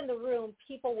he was in the room,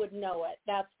 people would know it.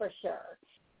 That's for sure.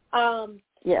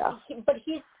 Yeah. But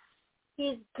he's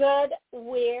good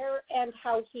where and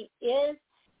how he is,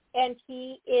 and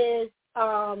he is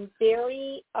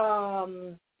very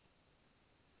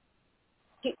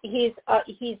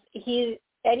he's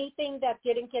anything that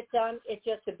didn't get done, it's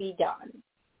just to be done,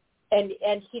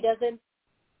 and he doesn't.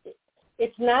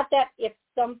 It's not that if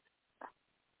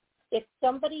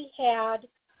somebody had.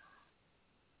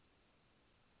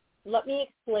 Let me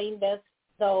explain this,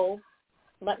 though.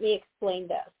 Let me explain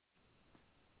this.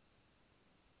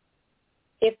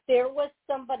 If there was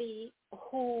somebody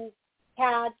who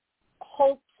had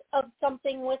hopes of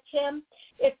something with him,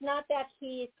 it's not that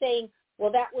he's saying,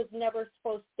 well, that was never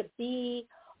supposed to be,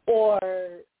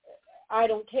 or I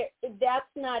don't care. That's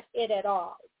not it at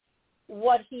all.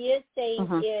 What he is saying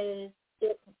is,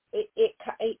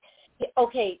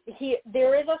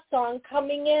 there is a song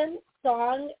coming in,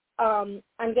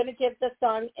 I'm going to give the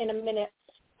song in a minute,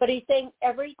 but he's saying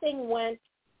everything went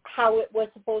how it was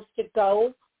supposed to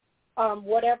go.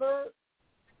 Whatever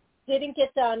didn't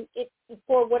get done,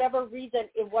 for whatever reason,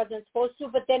 it wasn't supposed to.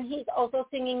 But then he's also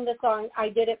singing the song "I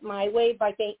Did It My Way"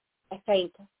 by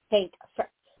Frank. Okay.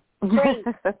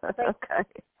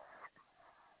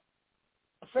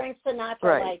 Frank Sinatra.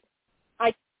 Right. Like,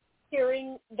 I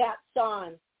hearing that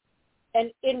song,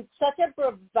 and in such a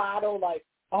bravado, like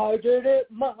I did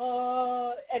it my,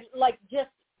 and like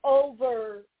just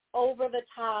over the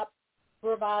top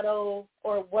bravado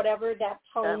or whatever that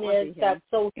tone is that's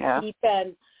so deep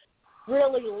and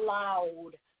really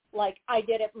loud, like I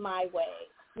did it my way,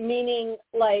 meaning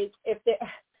like if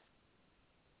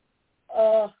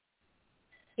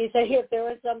he said if there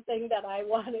was something that I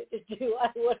wanted to do, I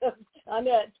would have done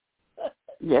it.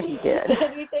 Yeah, he did.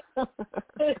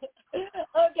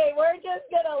 Okay, we're just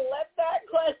going to let that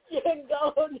question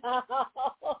go now.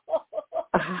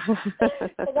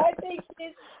 Because I think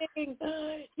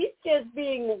he's just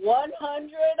being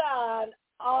 100 on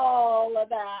all of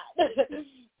that.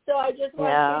 So I just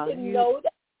want you to know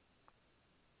that.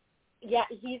 Yeah,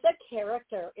 he's a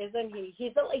character, isn't he?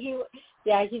 He's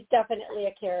definitely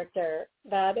a character.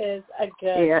 That is a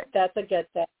good. Yeah. That's a good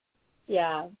thing.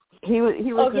 Yeah. He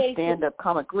was a stand-up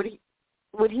comic.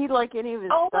 Would he like any of his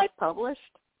stuff published?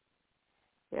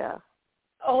 Yeah.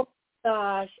 Oh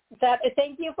gosh,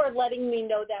 thank you for letting me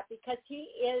know that, because he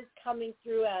is coming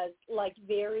through as like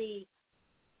very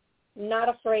not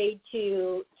afraid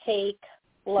to take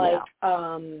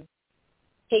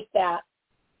take that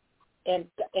and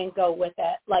go with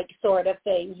it, like sort of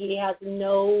thing. He has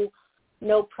no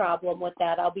problem with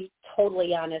that. I'll be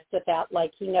totally honest with that.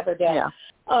 Like he never did. Yeah.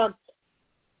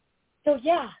 So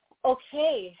yeah,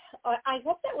 okay. I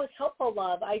hope that was helpful,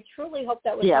 love. I truly hope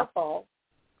that was helpful.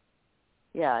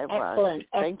 Yeah, it was. Excellent.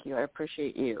 Thank you. I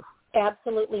appreciate you.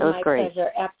 Absolutely, that was my great.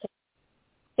 pleasure. Absolutely.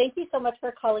 Thank you so much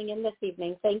for calling in this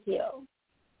evening. Thank you.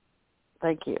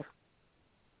 Thank you.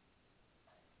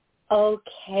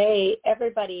 Okay,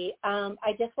 everybody.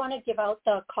 I just want to give out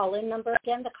the call-in number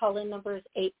again. The call-in number is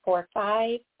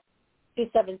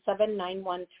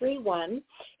 845-277-9131.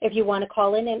 If you want to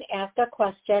call in and ask a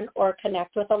question or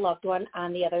connect with a loved one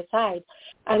on the other side.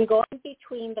 I'm going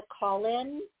between the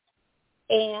call-in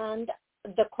and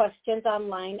the questions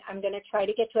online. I'm going to try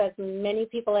to get to as many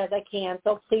people as I can.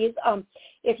 So please,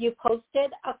 if you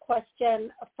posted a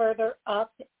question further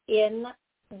up in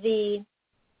the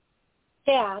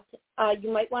chat,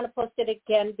 you might want to post it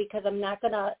again, because I'm not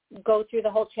going to go through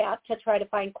the whole chat to try to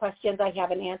find questions I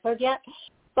haven't answered yet.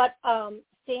 But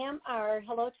Sam R.,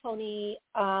 hello, Toni,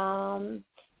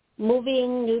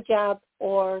 moving, new job,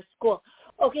 or school.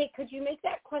 Okay, could you make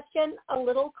that question a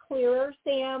little clearer,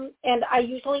 Sam? And I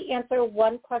usually answer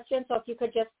one question, so if you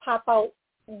could just pop out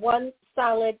one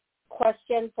solid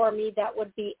question for me, that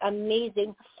would be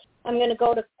amazing. I'm going to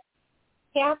go to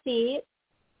Kathy,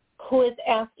 who is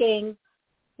asking,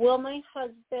 will my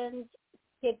husband's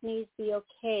kidneys be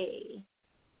okay?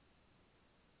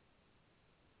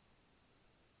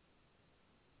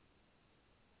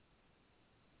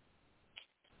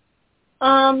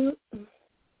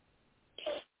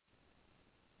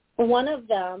 One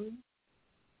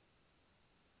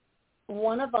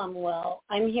of them will.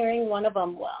 I'm hearing one of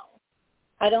them will.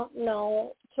 I don't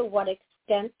know to what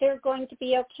extent they're going to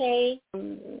be okay.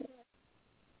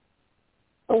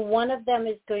 One of them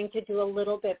is going to do a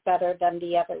little bit better than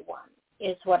the other one,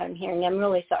 is what I'm hearing. I'm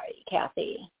really sorry,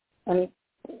 Kathy. I'm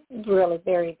really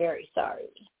very, very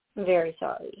sorry. Very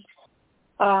sorry.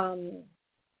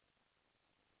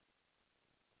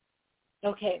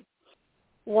 Okay.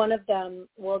 One of them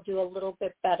will do a little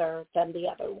bit better than the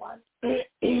other one.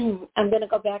 I'm going to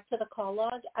go back to the call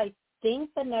log. I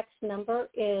think the next number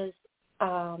is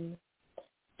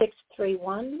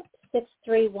 631.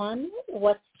 631.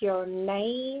 What's your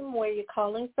name? Where are you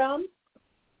calling from?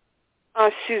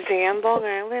 Suzanne, Long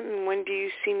Island. And when do you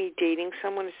see me dating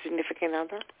someone, a significant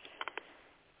other?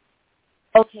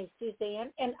 Okay,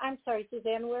 Suzanne. And I'm sorry,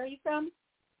 Suzanne, where are you from?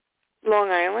 Long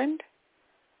Island.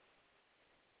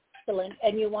 Excellent.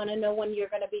 And you want to know when you're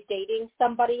going to be dating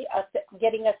somebody,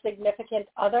 getting a significant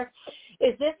other?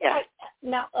 Is this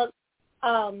now?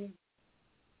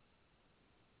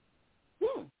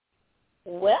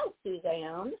 Well,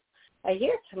 Suzanne, I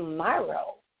hear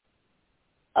tomorrow.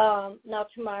 Now,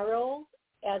 tomorrow,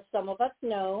 as some of us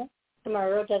know,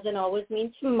 tomorrow doesn't always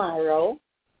mean tomorrow.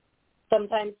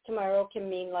 Sometimes tomorrow can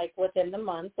mean like within the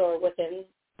month or within,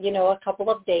 a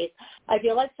couple of days. I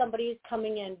feel like somebody is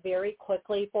coming in very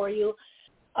quickly for you.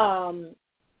 I'm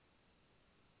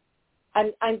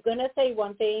going to say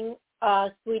one thing,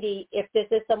 sweetie. If this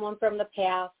is someone from the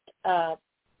past, I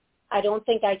don't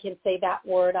think I can say that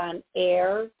word on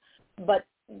air, but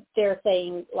they're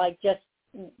saying, like, just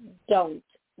don't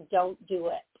do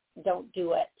it. Don't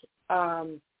do it.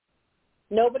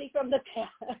 Nobody from the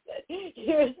past.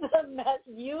 Here's the mess.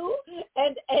 You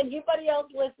and anybody else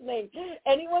listening,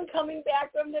 anyone coming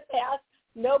back from the past,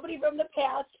 nobody from the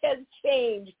past has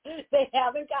changed. They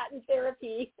haven't gotten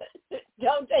therapy.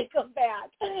 Don't take them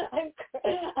back.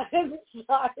 I'm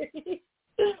sorry.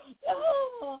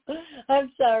 Oh,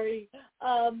 I'm sorry.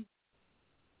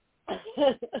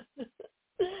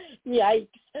 Yikes.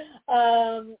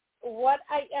 What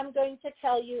I am going to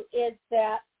tell you is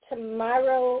that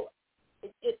tomorrow,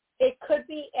 it could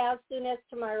be as soon as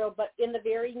tomorrow, but in the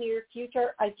very near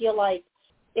future, I feel like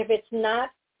if it's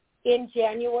not in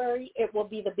January, it will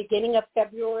be the beginning of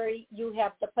February. You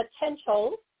have the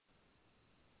potential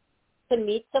to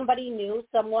meet somebody new,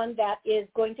 someone that is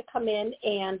going to come in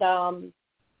and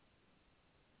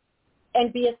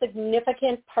be a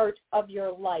significant part of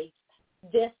your life.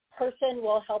 This person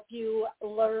will help you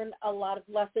learn a lot of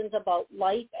lessons about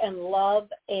life and love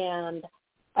and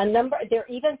they're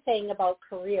even saying about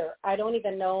career. I don't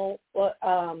even know what,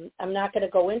 I'm not going to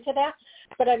go into that,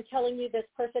 but I'm telling you this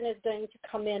person is going to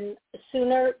come in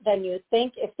sooner than you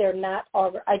think if they're not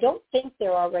already. I don't think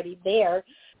they're already there,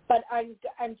 But I'm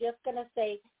just going to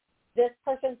say this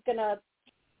person's going to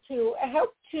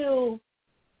help you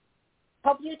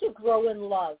to grow in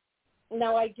love.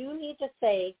 Now, I do need to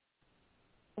say,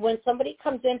 when somebody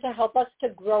comes in to help us to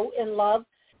grow in love,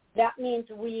 that means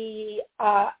we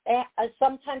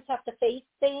sometimes have to face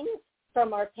things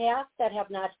from our past that have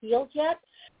not healed yet,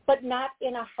 but not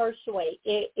in a harsh way.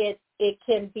 It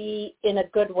can be in a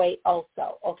good way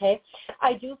also, okay?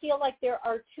 I do feel like there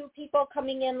are two people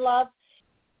coming in love.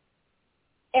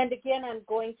 And again, I'm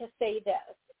going to say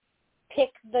this. Pick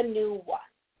the new one.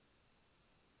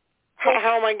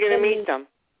 How am I going to meet them?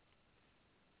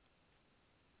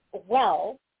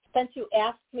 Well, since you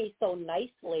asked me so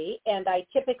nicely, and I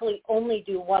typically only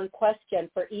do one question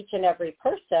for each and every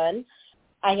person,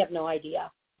 I have no idea.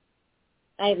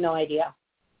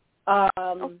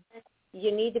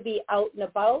 You need to be out and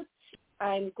about.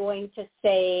 I'm going to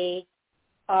say,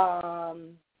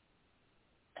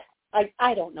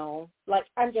 I don't know. Like,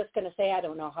 I'm just going to say I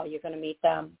don't know how you're going to meet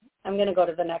them. I'm going to go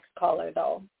to the next caller,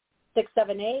 though.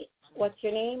 678, what's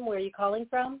your name? Where are you calling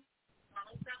from?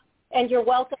 And you're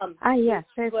welcome. Yes.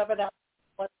 Whoever that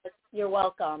was, you're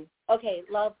welcome. Okay,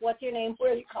 love, what's your name?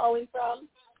 Where are you calling from?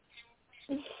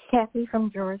 Kathy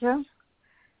from Georgia.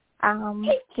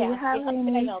 Hey, do you have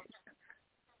any?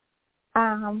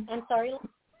 I'm sorry.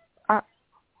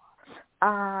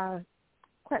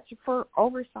 Question for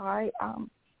oversight.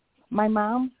 My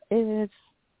mom is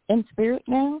in spirit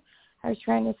now. I was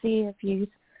trying to see if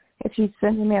she's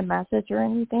sending me a message or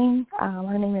anything.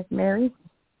 Her name is Mary.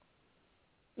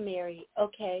 Mary,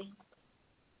 okay.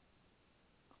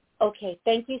 Okay,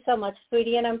 thank you so much,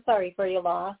 sweetie, and I'm sorry for your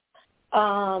loss.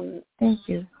 Thank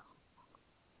you.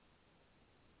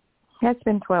 It's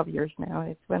been 12 years now.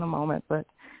 It's been a moment, but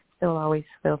still always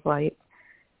feels like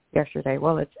yesterday.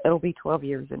 Well, it'll be 12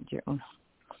 years in June.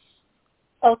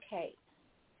 Okay.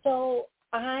 So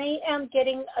I am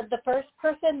getting the first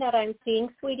person that I'm seeing,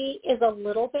 sweetie, is a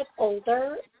little bit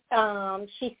older.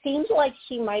 She seems like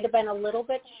she might have been a little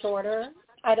bit shorter.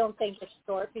 I don't think it's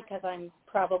short because I'm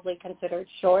probably considered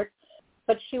short,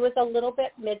 but she was a little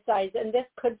bit mid-sized, and this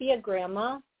could be a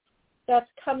grandma that's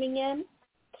coming in.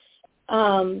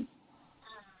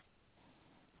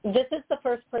 This is the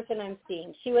first person I'm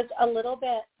seeing. She was a little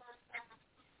bit,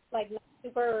 like, not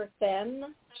super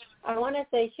thin. I want to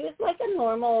say she was like a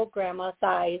normal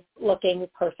grandma-size looking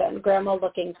person,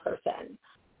 grandma-looking person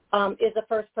is the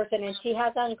first person, and she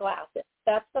has on glasses.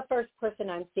 That's the first person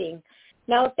I'm seeing.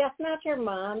 Now, if that's not your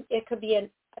mom, it could be an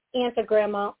aunt, a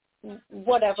grandma,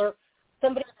 whatever,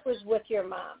 somebody who was with your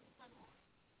mom.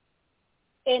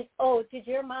 And, did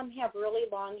your mom have really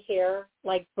long hair,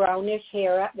 like brownish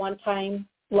hair at one time,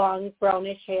 long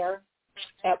brownish hair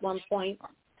at one point?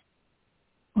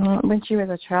 When she was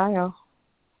a child.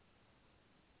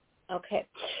 Okay.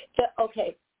 So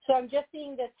I'm just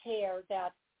seeing this hair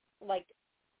that's like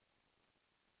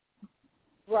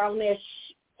brownish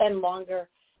and longer.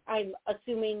 I'm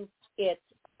assuming it's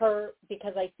her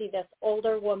because I see this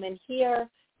older woman here,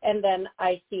 and then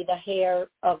I see the hair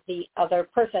of the other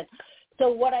person.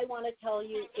 So what I want to tell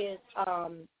you is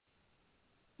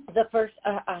the first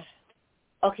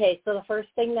so the first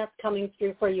thing that's coming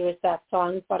through for you is that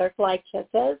song, Butterfly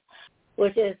Kisses,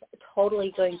 which is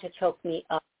totally going to choke me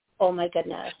up. Oh, my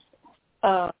goodness.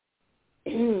 I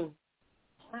don't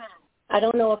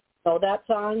know if you know that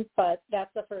song, but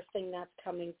that's the first thing that's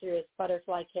coming through is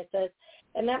Butterfly Kisses.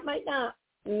 And that might not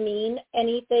mean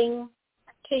anything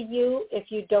to you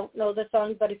if you don't know the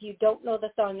song, but if you don't know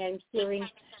the song I'm hearing,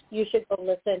 you should go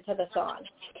listen to the song.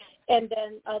 And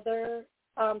then other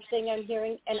thing I'm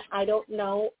hearing, and I don't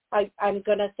know, I'm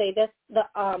going to say this, the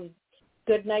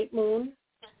Goodnight Moon.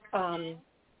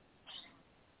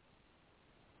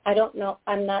 I don't know.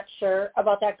 I'm not sure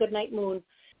about that Goodnight Moon.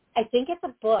 I think it's a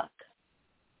book.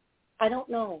 I don't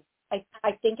know. I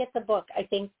think it's a book. I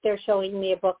think they're showing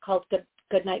me a book called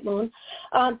Goodnight Moon.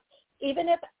 Even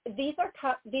if these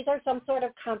are some sort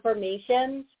of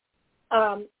confirmations,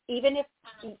 even if,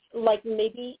 like,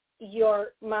 maybe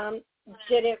your mom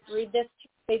didn't read this,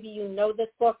 maybe you know this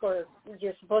book or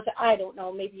you're supposed to, I don't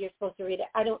know, maybe you're supposed to read it.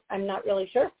 I'm not really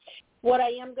sure. What I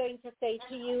am going to say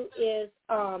to you is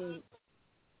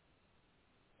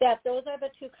that those are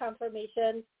the two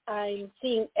confirmations I'm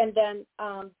seeing, and then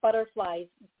butterflies.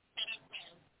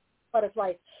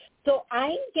 So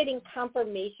I'm getting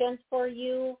confirmations for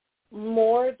you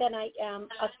more than I am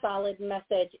a solid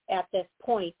message at this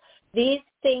point. These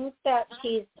things that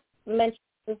she's mentioned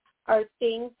are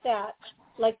things that,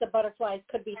 like the butterflies,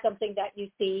 could be something that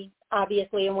you see,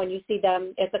 obviously, and when you see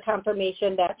them, it's a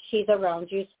confirmation that she's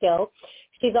around you still.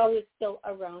 She's always still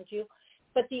around you.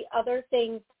 But the other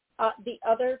things, the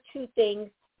other two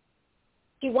things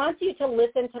she wants you to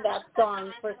listen to that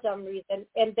song for some reason.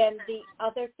 And then the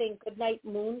other thing, Goodnight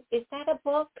Moon, is that a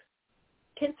book?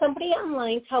 Can somebody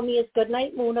online tell me, is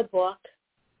Goodnight Moon a book?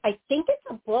 I think it's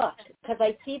a book because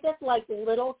I see this like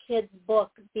little kid's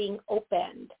book being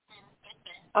opened.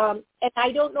 And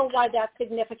I don't know why that's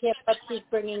significant, but she's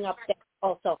bringing up that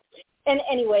also. And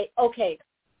anyway, okay.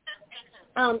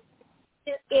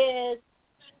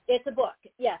 It's a book.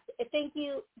 Yes. Thank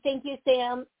you,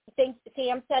 Sam.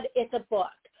 Sam said it's a book.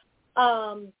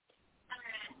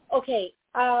 Okay.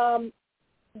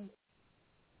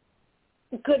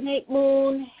 Goodnight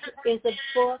Moon is a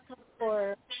book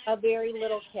for a very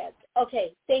little kid.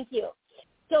 Okay, thank you.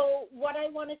 So what I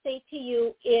want to say to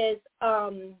you is, I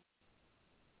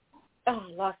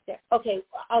lost it. Okay,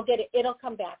 I'll get it. It'll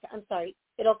come back. I'm sorry.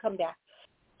 It'll come back.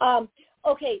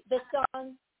 Okay, the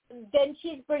song, then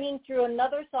she's bringing through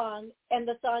another song, and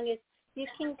the song is, you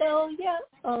can go your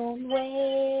own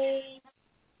way.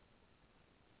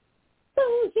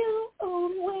 Go your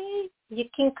own way. You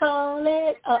can call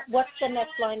it, what's the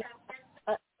next line?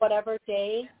 Whatever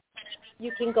day,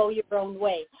 you can go your own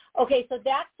way. Okay, so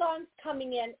that song's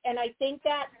coming in, and I think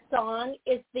that song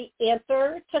is the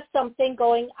answer to something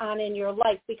going on in your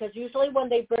life, because usually when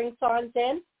they bring songs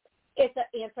in, it's an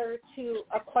answer to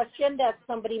a question that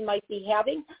somebody might be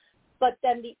having. But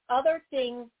then the other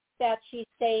thing that she's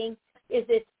saying is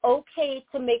it's okay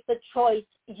to make the choice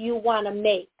you want to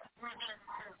make.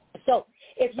 So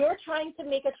if you're trying to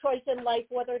make a choice in life,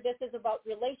 whether this is about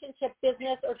relationship,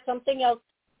 business, or something else,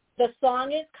 the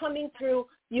song is coming through.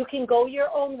 You can go your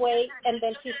own way, and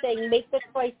then she's saying make the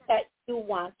choice that you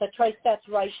want, the choice that's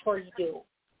right for you.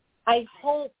 I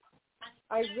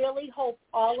really hope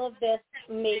all of this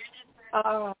makes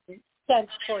sense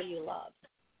for you, love.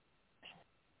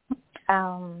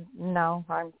 No,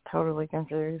 I'm totally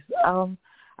confused. I'll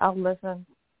listen.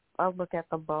 I'll look at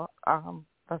the book,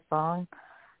 the song,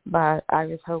 but I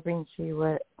was hoping she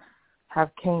would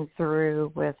have came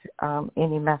through with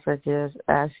any messages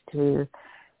as to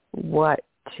what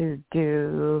to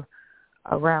do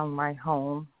around my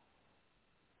home,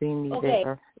 being me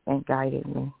there and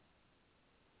guiding me.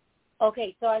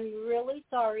 Okay, so I'm really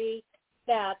sorry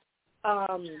that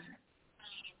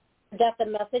that the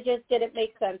messages didn't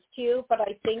make sense to you, but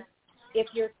I think if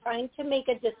you're trying to make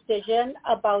a decision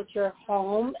about your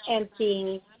home and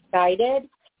being guided,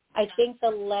 I think the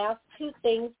last two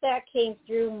things that came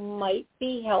through might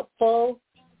be helpful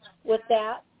with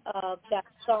that. That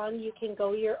song, You Can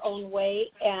Go Your Own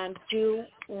Way, and do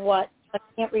what, I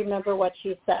can't remember what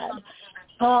she said.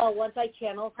 Oh, once I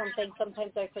channel something,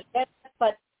 sometimes I forget,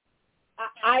 but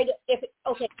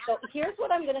okay, so here's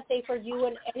what I'm going to say for you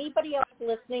and anybody else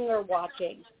listening or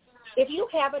watching. If you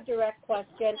have a direct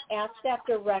question, ask that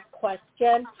direct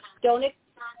question.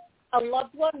 A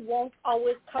loved one won't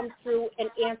always come through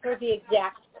and answer the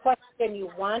exact question you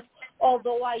want,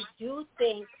 although I do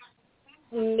think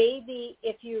maybe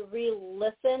if you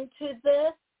re-listen to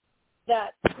this,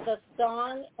 that the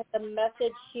song and the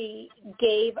message she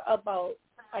gave about,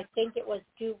 I think it was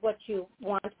do what you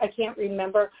want, I can't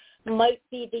remember, might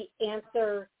be the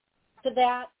answer to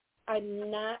that.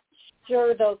 I'm not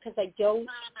sure, though, because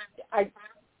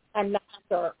I'm not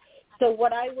sure. So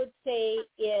what I would say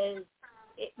is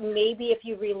maybe if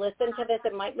you re-listen to this,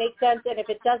 it might make sense. And if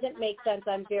it doesn't make sense,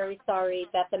 I'm very sorry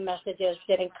that the messages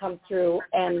didn't come through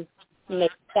and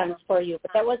make sense for you.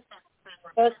 But that was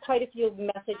quite a few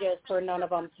messages for none of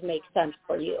them to make sense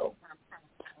for you.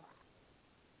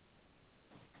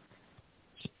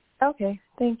 Okay,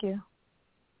 thank you.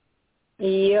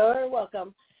 You're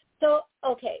welcome. So,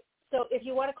 okay, so if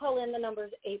you want to call in, the number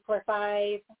is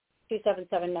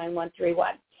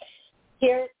 845-277-9131.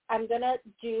 Here, I'm going to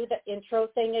do the intro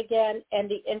thing again, and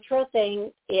the intro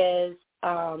thing is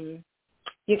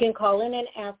you can call in and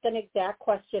ask an exact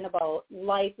question about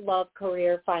life, love,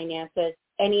 career, finances,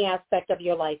 any aspect of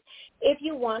your life. If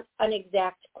you want an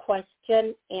exact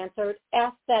question answered,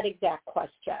 ask that exact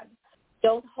question.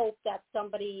 Don't hope that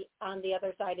somebody on the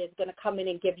other side is going to come in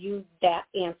and give you that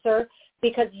answer,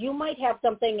 because you might have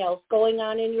something else going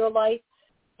on in your life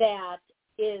that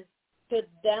is to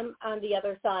them on the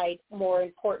other side more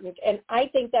important. And I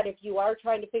think that if you are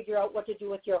trying to figure out what to do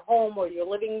with your home or your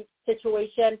living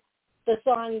situation, the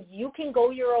song You Can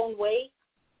Go Your Own Way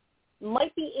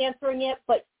might be answering it,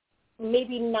 but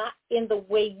maybe not in the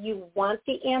way you want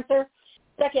the answer.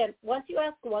 Second, once you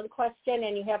ask one question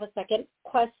and you have a second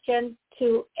question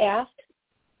to ask,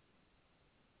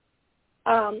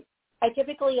 I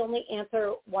typically only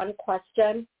answer one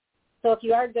question. So if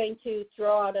you are going to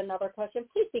throw out another question,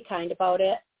 please be kind about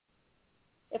it.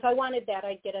 If I wanted that,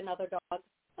 I'd get another dog.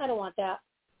 I don't want that.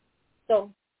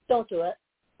 So don't do it,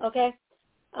 okay?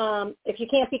 If you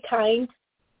can't be kind,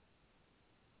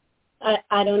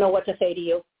 I don't know what to say to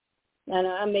you.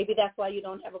 And maybe that's why you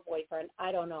don't have a boyfriend.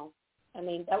 I don't know. I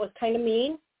mean, that was kind of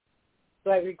mean.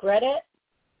 Do I regret it?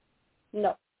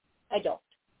 No, I don't.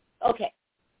 Okay.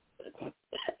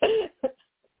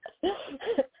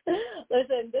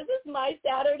 Listen, this is my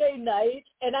Saturday night,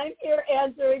 and I'm here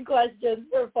answering questions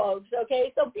for folks,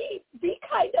 okay? So be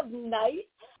kind of nice.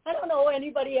 I don't know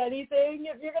anybody anything.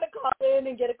 If you're going to call in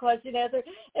and get a question answered,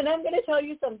 and I'm going to tell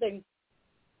you something,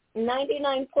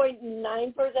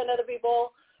 99.9% of the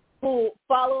people who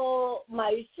follow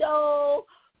my show,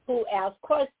 who ask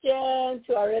questions,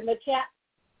 who are in the chat,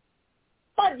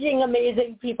 fudging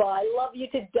amazing people. I love you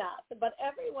to death. But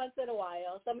every once in a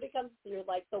while, somebody comes through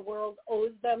like the world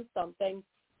owes them something.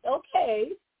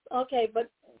 Okay, but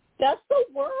that's the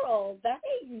world. That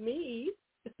ain't me.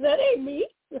 That ain't me.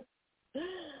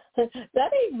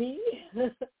 That ain't me.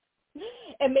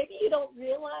 And maybe you don't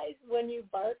realize when you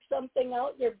bark something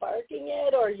out, you're barking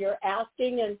it or you're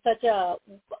asking in such a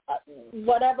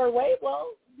whatever way.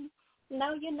 Well,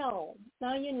 now you know.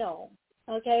 Now you know.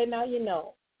 Okay, now you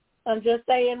know. I'm just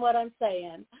saying what I'm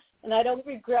saying, and I don't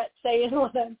regret saying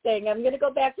what I'm saying. I'm going to go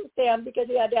back to Sam because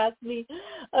he had asked me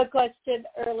a question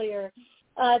earlier.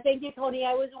 Thank you, Toni.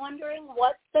 I was wondering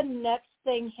what's the next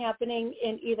thing happening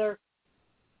in either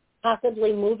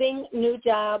possibly moving, new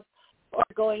job, or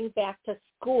going back to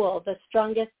school, the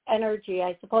strongest energy,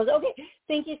 I suppose. Okay,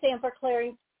 thank you, Sam, for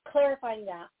clarifying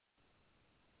that.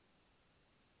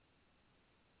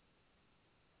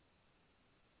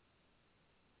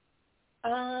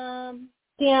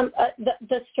 Sam,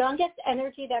 the strongest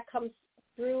energy that comes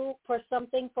through for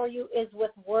something for you is with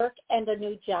work and a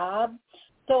new job.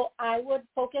 So I would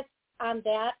focus on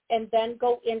that and then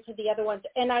go into the other ones.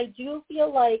 And I do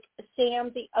feel like, Sam,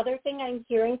 the other thing I'm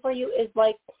hearing for you is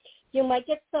like you might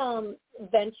get some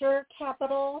venture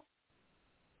capital.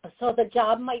 So the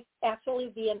job might actually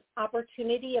be an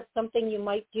opportunity of something you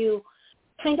might do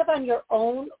kind of on your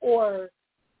own or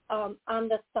on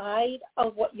the side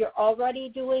of what you're already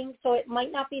doing. So it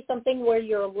might not be something where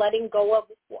you're letting go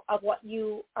of what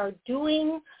you are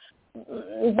doing,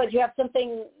 but you have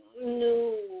something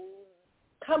new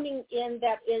coming in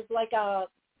that is like I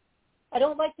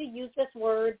don't like to use this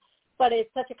word, but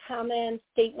it's such a common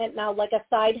statement now, like a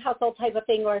side hustle type of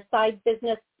thing or a side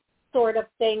business sort of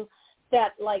thing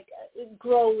that like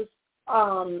grows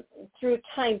through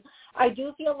time. I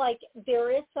do feel like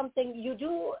there is something you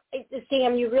do,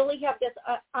 Sam, you really have this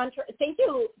thank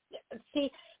you.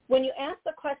 See, when you ask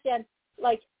the question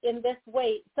like in this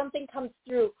way, something comes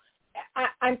through.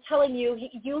 I'm telling you,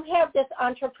 you have this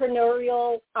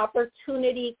entrepreneurial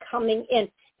opportunity coming in.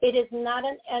 It is not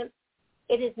an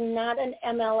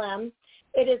MLM.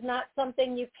 It is not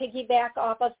something you piggyback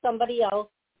off of somebody else.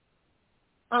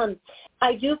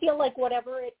 I do feel like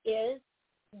whatever it is,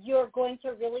 you're going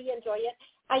to really enjoy it.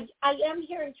 I am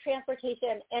hearing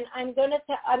transportation, and I'm gonna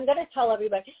tell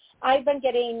everybody. I've been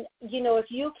getting, if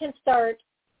you can start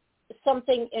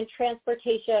something in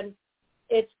transportation,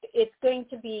 it's going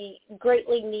to be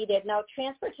greatly needed. Now,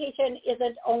 transportation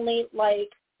isn't only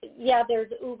like,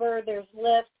 there's Uber, there's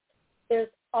Lyft, there's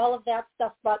all of that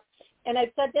stuff, and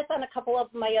I've said this on a couple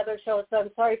of my other shows, so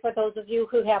I'm sorry for those of you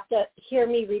who have to hear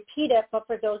me repeat it, but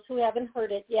for those who haven't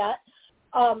heard it yet,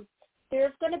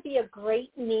 there's going to be a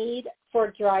great need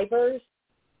for drivers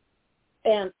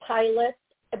and pilots,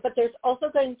 but there's also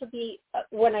going to be,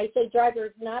 when I say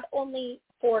drivers, not only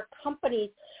for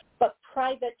companies, but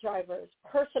private drivers,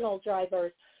 personal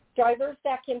drivers, drivers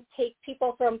that can take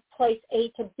people from place A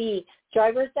to B,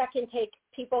 drivers that can take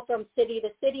people from city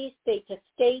to city, state to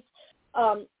state,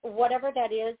 whatever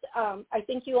that is. I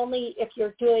think if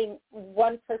you're doing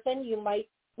one person, you might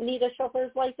need a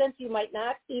chauffeur's license. You might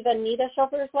not even need a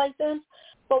chauffeur's license.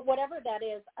 But whatever that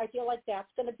is, I feel like that's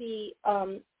going to be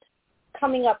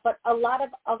coming up. But a lot of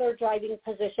other driving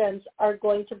positions are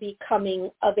going to be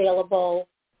coming available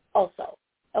also.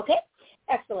 Okay?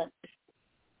 Excellent.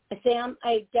 Sam,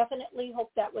 I definitely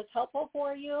hope that was helpful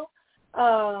for you.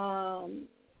 I'm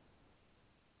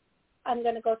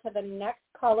going to go to the next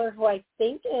caller who I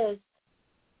think is,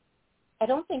 I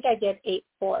don't think I did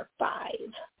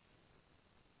 845.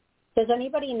 Does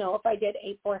anybody know if I did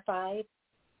 845?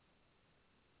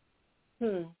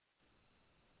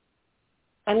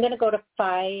 I'm going to go to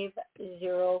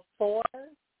 504.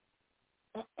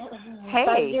 Hey.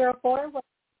 504.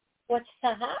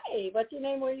 Hi. What's your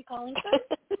name? Where are you calling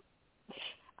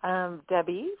from?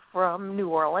 Debbie from New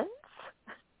Orleans.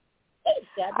 Hey,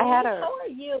 Debbie. How are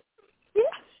you? Yes,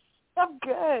 I'm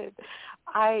good.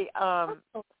 I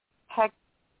had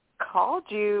called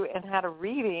you and had a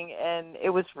reading, and it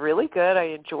was really good. I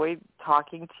enjoyed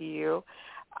talking to you.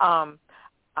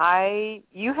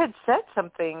 You had said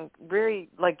something very,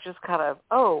 like, just kind of,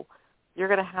 oh, you're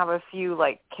going to have a few,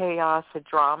 like, chaos and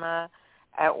drama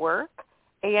at work,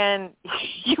 and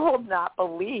you will not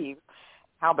believe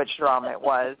how much drama it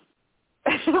was.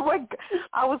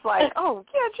 I was like, oh,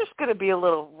 yeah, it's just going to be a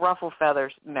little ruffle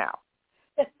feathers. No.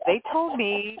 They told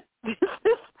me this.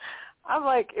 I'm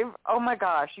like, oh, my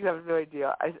gosh, you have no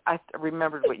idea. I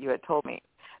remembered what you had told me,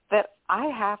 that I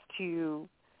have to,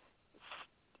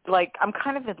 like, I'm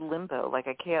kind of in limbo. Like,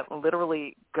 I can't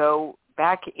literally go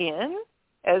back in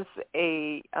as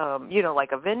a,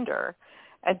 like a vendor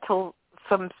until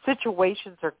some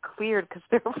situations are cleared because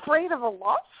they're afraid of a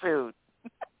lawsuit.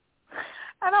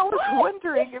 And I was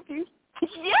wondering if you,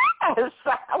 yes,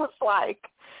 I was like,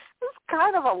 it's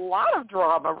kind of a lot of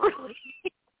drama, really.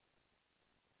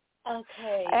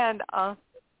 Okay. And,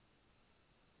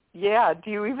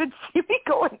 do you even see me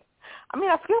going? I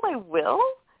mean, I feel I will,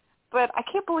 but I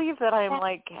can't believe that I'm,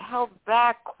 like, held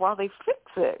back while they fix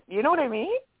it. You know what I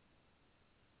mean?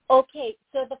 Okay,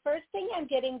 so the first thing I'm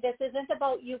getting, this isn't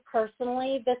about you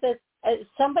personally. This is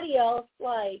somebody else,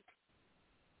 like,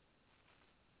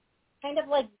 kind of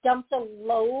like dumped a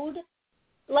load.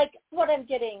 Like, what I'm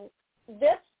getting,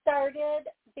 this started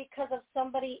because of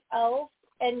somebody else,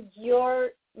 and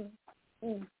you're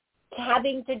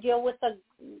having to deal with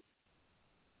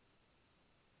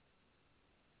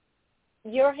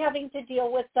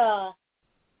the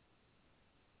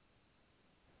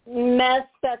mess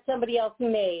that somebody else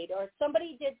made, or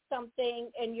somebody did something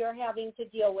and you're having to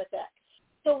deal with it.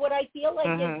 So what I feel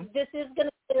like is this is going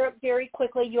to clear up very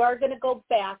quickly. You are going to go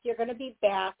back. You're going to be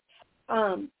back.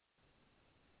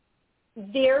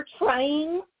 They're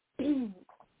trying,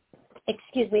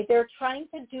 they're trying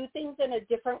to do things in a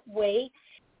different way,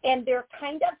 and they're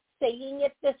kind of saying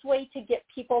it this way to get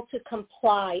people to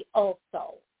comply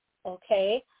also,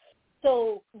 okay?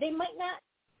 So they might not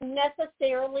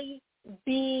necessarily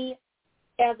be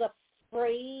as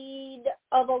afraid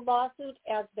of a lawsuit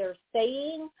as they're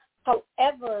saying.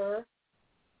 However,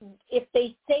 if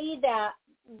they say that,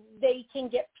 they can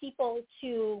get people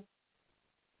to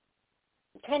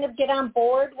kind of get on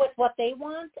board with what they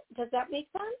want. Does that make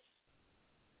sense?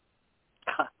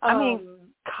 I mean,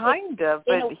 kind of,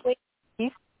 but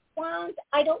he's...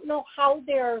 I don't know how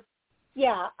they're...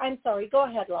 Yeah, I'm sorry. Go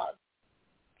ahead, love.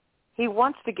 He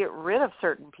wants to get rid of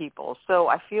certain people, so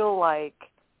I feel like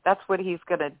that's what he's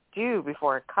going to do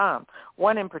before it comes.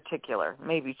 One in particular,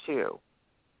 maybe two,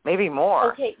 maybe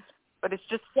more. Okay. But it's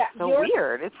just so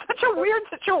weird. It's such a weird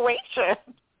situation.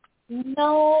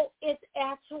 No, it's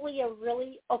actually a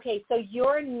really... Okay, so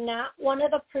you're not one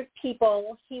of the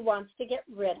people he wants to get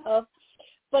rid of,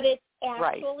 but it's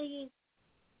actually...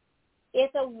 Right.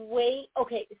 It's a way...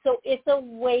 Okay, so it's a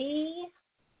way...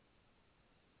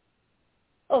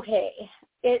 Okay,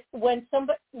 when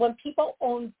people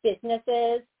own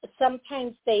businesses,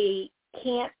 sometimes they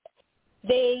can't...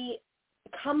 They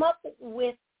come up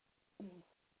with...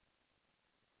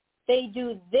 They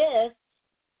do this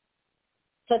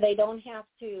so they don't have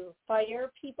to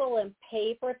fire people and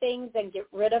pay for things and get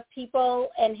rid of people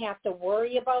and have to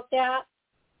worry about that.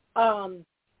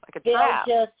 Like a trap.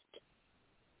 They'll just,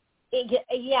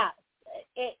 yes.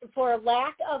 For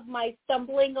lack of my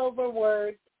stumbling over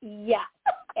words, yes,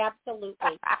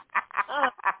 absolutely.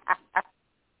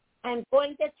 I'm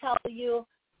going to tell you,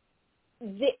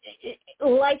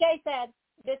 like I said,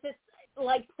 this is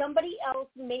like somebody else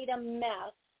made a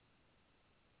mess,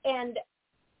 and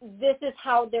this is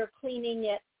how they're cleaning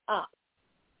it up.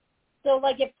 So,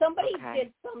 like, if somebody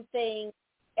did something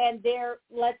and they're,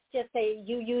 let's just say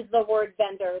you use the word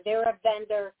vendor, they're a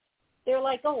vendor, they're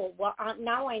like, oh, well,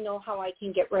 now I know how I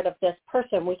can get rid of this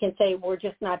person. We can say we're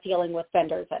just not dealing with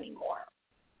vendors anymore.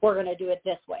 We're going to do it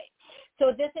this way.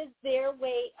 So this is their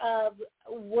way of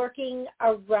working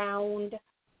around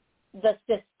the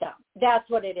system. That's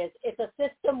what it is. It's a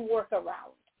system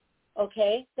workaround.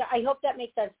 Okay? So I hope that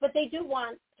makes sense. But they do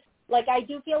want, like, I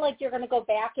do feel like you're going to go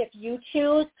back if you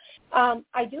choose.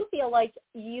 I do feel like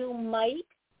you might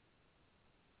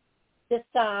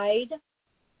decide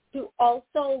to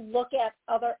also look at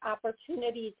other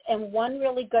opportunities, and one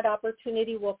really good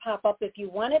opportunity will pop up if you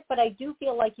want it, but I do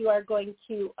feel like you are going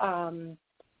to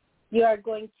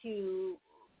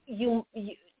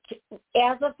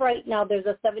as of right now, there's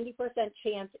a 70%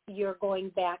 chance you're going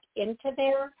back into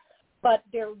there, but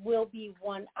there will be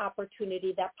one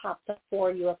opportunity that pops up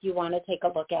for you if you want to take a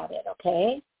look at it,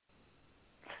 okay?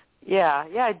 Yeah,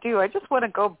 I do. I just want to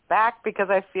go back because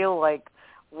I feel like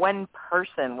one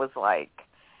person was like,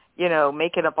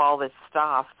 making up all this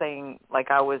stuff, saying like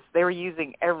they were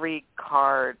using every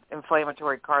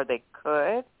inflammatory card they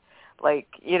could,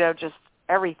 just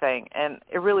everything. And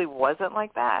it really wasn't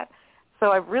like that.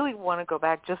 So I really want to go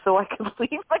back just so I can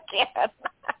leave again,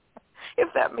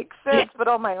 if that makes sense, but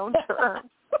on my own terms.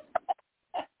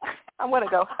 I want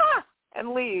to go,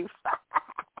 and leave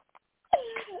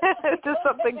to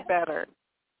something better.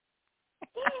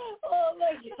 Oh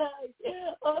my God.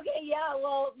 Okay, yeah.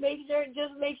 Well, make sure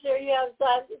you have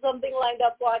something lined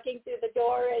up walking through the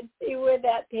door and see where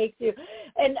that takes you.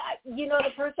 And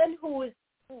the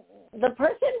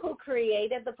person who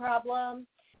created the problem,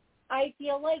 I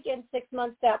feel like in 6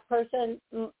 months that person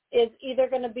is either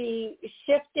going to be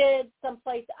shifted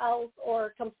someplace else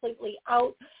or completely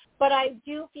out. But I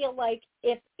do feel like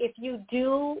if you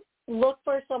do look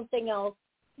for something else,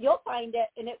 you'll find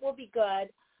it and it will be good.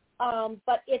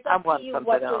 But it's up to you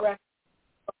what direction.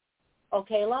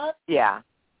 Okay, love? Yeah.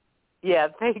 Yeah,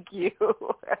 thank you.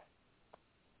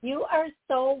 You are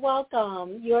so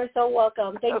welcome. You are so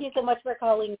welcome. Thank you so much for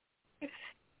calling.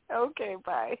 Okay,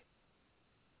 bye.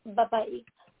 Bye-bye.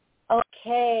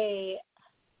 Okay.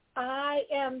 I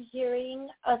am hearing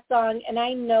a song, and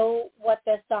I know what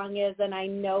this song is, and I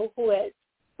know who it's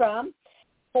from.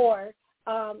 The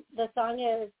song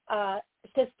is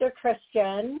Sister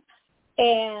Christian.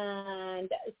 And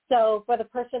so for the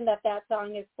person that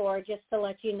song is for, just to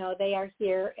let you know, they are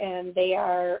here, and they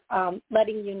are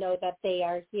letting you know that they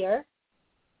are here.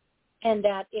 And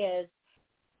that is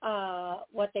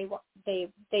what they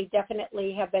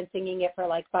definitely have been singing it for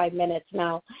like 5 minutes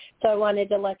now. So I wanted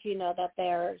to let you know that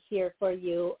they're here for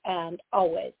you and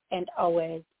always.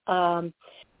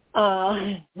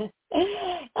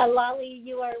 Lolly,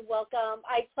 you are welcome.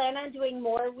 I plan on doing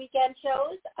more weekend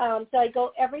shows. So I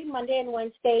go every Monday and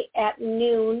Wednesday at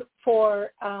noon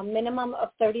for a minimum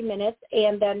of 30 minutes.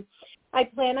 And then I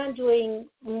plan on doing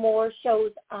more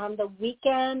shows on the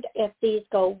weekend. If these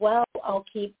go well, I'll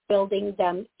keep building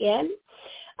them in.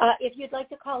 If you'd like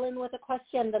to call in with a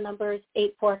question, the number is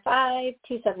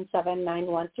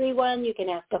 845-277-9131. You can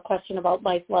ask a question about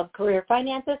life, love, career,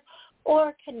 finances,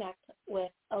 or connect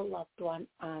with a loved one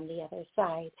on the other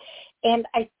side. And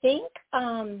I think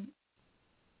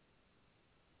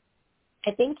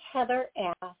Heather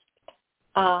asked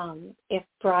if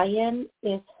Brian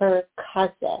is her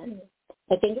cousin.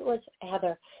 I think it was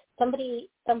Heather. Somebody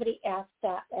asked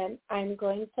that, and I'm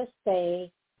going to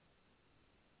say,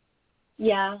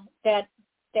 yeah, that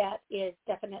is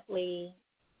definitely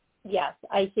yes.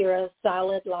 I hear a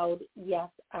solid, loud yes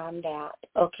on that.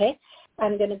 Okay,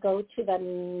 I'm going to go to the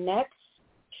next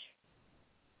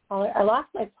caller. I lost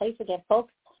my place again,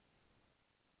 folks.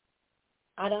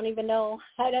 I don't even know.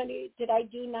 Did I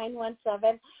do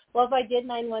 917? Well, if I did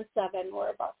 917, we're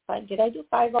about fine. Did I do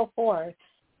 504?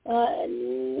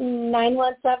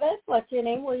 917, what's your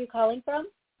name? Where are you calling from?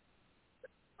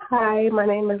 Hi, my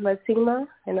name is Latima,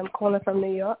 and I'm calling from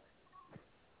New York.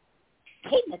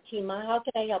 Hey, Latima, how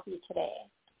can I help you today?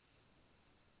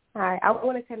 Hi, I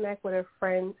want to connect with a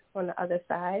friend on the other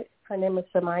side. Her name is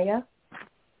Samaya.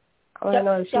 I want to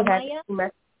know if she has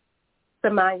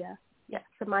Samaya. Yes,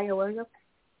 Samaya Williams.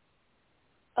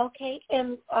 Okay,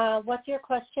 and what's your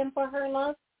question for her,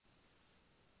 love?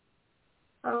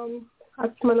 I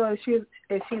just want to know if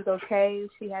she's okay,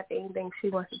 if she has anything she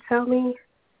wants to tell me.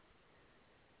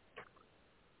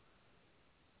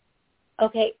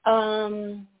 Okay,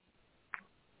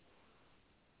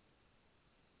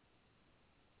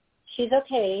 she's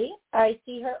okay. I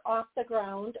see her off the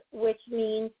ground, which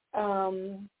means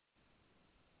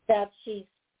that she's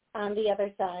on the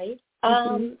other side.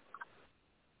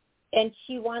 And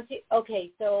she wants to,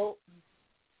 okay, so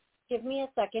give me a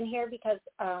second here because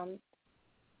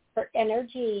her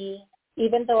energy,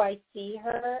 even though I see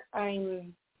her,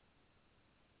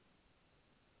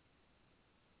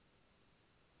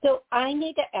 so I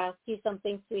need to ask you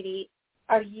something, sweetie.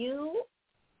 Are you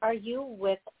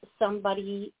with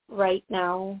somebody right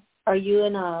now? Are you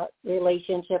in a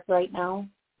relationship right now?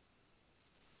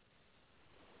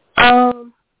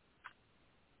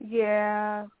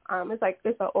 Yeah.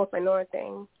 It's an off and on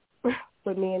thing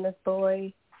with me and this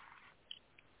boy.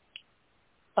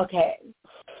 Okay.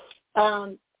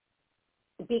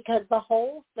 Because the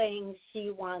whole thing she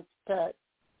wants to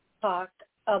talk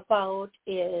about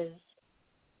is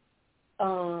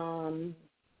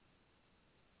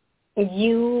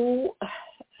you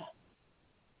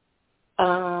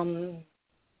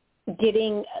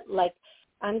getting, like,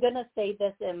 I'm going to say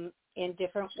this in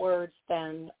different words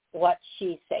than what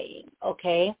she's saying,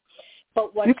 okay?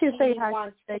 But what you can she say how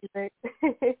wants you say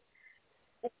it.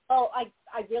 Oh, I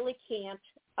really can't.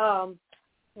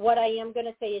 what I am going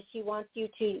to say is she wants you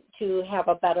to have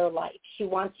a better life. She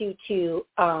wants you to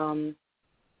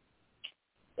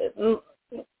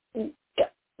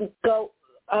go.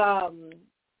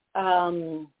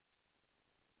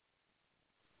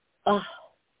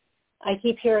 I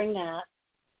keep hearing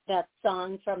that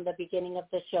song from the beginning of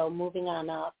the show, Moving On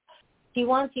Up. She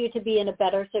wants you to be in a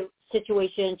better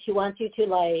situation. She wants you to,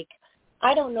 like,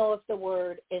 I don't know if the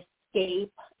word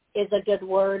escape is a good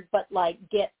word, but, like,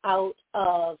 get out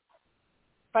of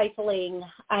trifling,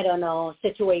 I don't know,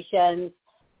 situations,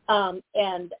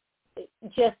 and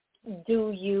just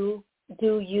do you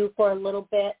for a little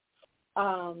bit.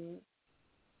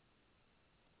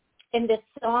 And this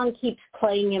song keeps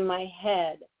playing in my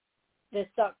head. This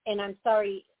song, and I'm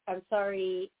sorry.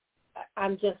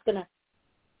 I'm just gonna.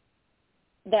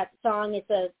 That song, it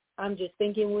says, "I'm just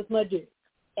thinking with my dick."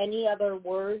 Any other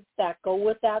words that go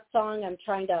with that song? I'm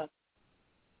trying to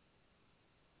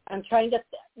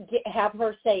have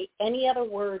her say any other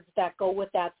words that go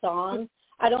with that song.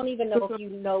 I don't even know if you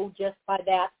know just by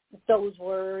those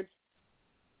words.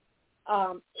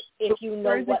 If you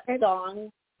know what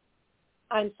song.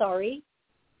 I'm sorry.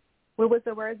 What was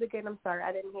the words again? I'm sorry,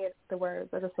 I didn't hear the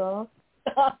words of the song.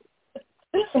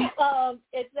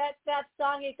 It's that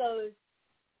song. It goes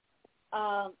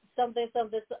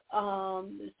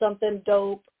something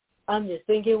dope. I'm just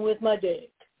thinking with my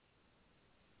dick.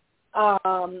 I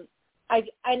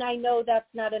know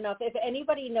that's not enough. If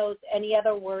anybody knows any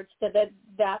other words to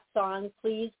that song,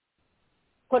 please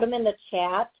put them in the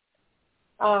chat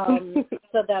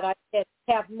so that I can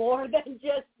have more than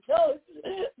just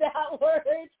that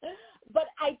word. But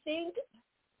I think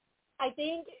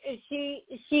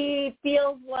she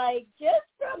feels like just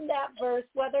from that verse,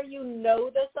 whether you know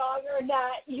the song or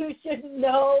not, you should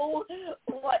know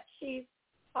what she's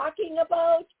talking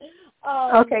about.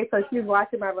 Okay, so she's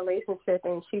watching my relationship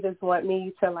and she just want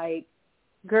me to, like,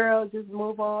 girl, just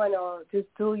move on or just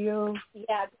do you.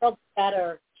 Yeah, girl, do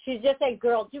better. She's just saying,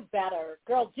 girl, do better.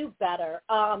 Girl, do better.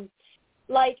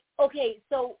 Like, okay,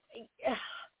 so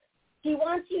she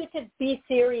wants you to be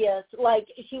serious. Like,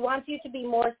 she wants you to be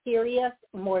more serious.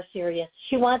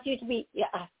 She wants you to be,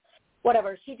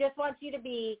 whatever. She just wants you to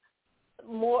be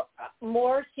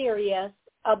more serious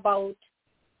about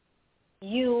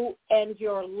you and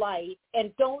your life.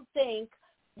 And don't think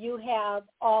you have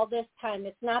all this time.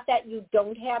 It's not that you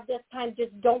don't have this time.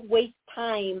 Just don't waste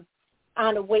time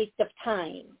on a waste of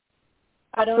time.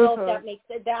 I don't know if that makes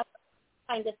it. That's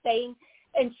kind of saying.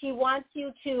 And she wants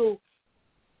you to,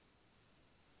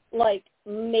 like,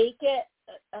 make it,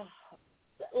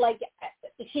 like,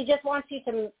 she just wants you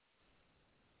to,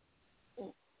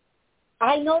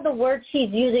 I know the words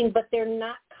she's using, but they're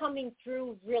not coming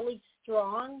through really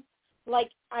strong.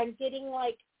 Like, I'm getting,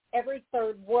 like, every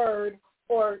third word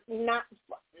or not,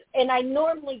 and I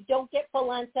normally don't get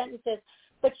full-on sentences,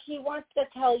 but she wants to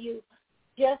tell you,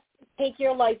 just take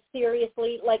your life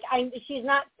seriously. Like, she's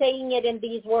not saying it in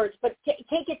these words, but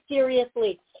take it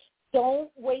seriously. Don't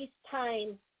waste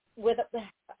time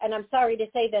and I'm sorry to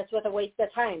say this, with a waste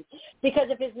of time. Because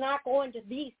if it's not going to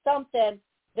be something,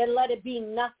 then let it be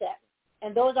nothing.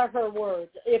 And those are her words.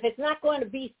 If it's not going to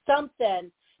be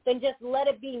something, then just let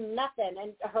it be nothing.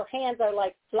 And her hands are,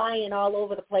 like, flying all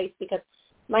over the place because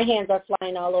my hands are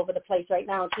flying all over the place right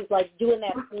now. And she's, like, doing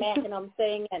that smacking them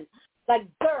thing. And, like,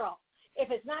 girl,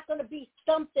 if it's not going to be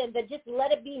something, then just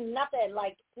let it be nothing.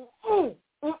 Like,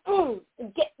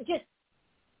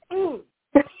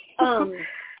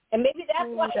 and maybe that's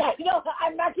why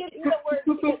I'm not getting the words.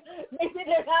 Because maybe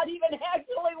they're not even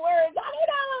actually words.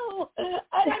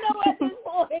 I don't know at this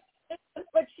point.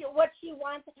 But what she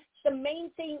wants, the main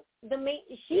thing,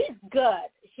 she's good.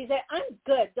 She said, I'm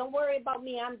good. Don't worry about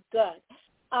me. I'm good.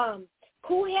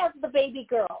 Who has the baby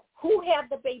girl? Who had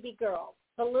the baby girl?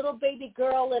 The little baby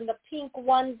girl in the pink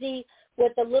onesie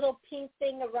with the little pink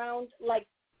thing around, like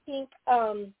pink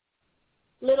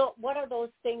little, what are those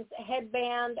things,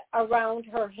 headband around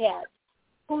her head.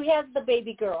 Who has the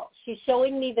baby girl? She's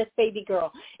showing me this baby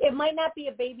girl. It might not be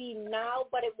a baby now,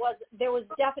 but there was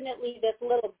definitely this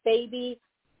little baby.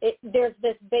 There's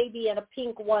this baby in a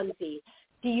pink onesie.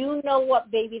 Do you know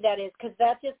what baby that is? Because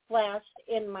that just flashed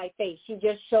in my face. She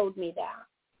just showed me that.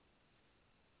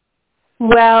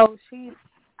 Well,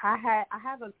 I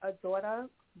have a daughter.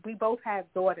 We both have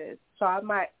daughters, so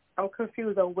I'm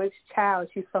confused on which child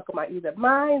she's talking about, either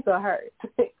mine or hers.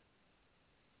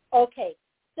 Okay.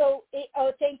 So,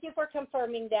 thank you for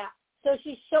confirming that. So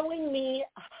she's showing me,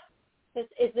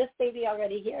 is this baby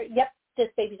already here? Yep, this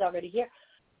baby's already here.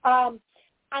 I'm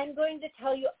going to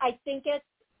tell you, I think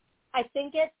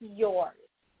it's yours.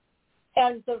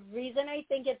 And the reason I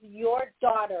think it's your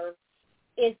daughter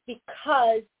is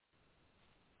because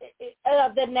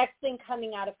of the next thing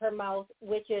coming out of her mouth,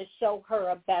 which is show her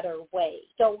a better way.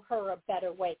 Show her a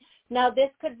better way. Now,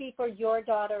 this could be for your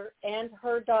daughter and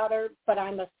her daughter, but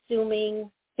I'm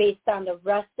assuming based on the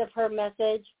rest of her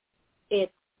message,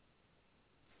 it's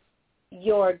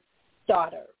your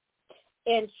daughter.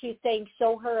 And she's saying,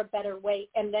 show her a better way.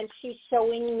 And then she's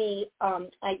showing me, I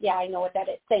know what that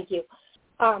is. Thank you.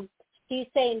 She's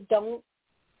saying, don't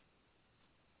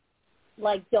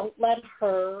let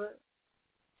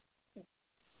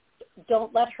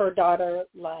her daughter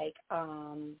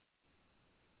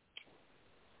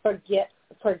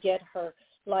forget her.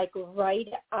 Like, write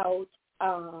out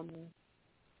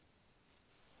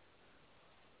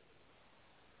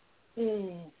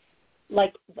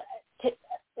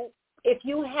if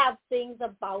you have things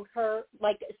about her,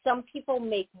 like some people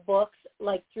make books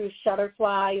like through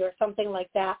Shutterfly or something like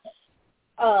that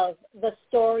of the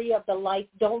story of the life.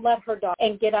 Don't let her daughter,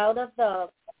 and get out of the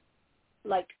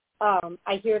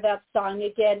I hear that song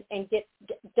again, and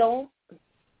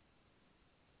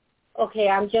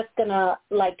I'm just gonna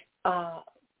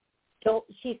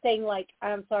she's saying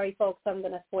I'm sorry folks, I'm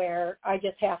gonna swear. I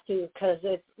just have to because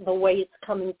it's the way it's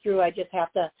coming through. I just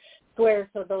have to swear.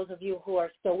 So those of you who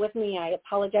are still with me, I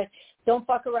apologize. Don't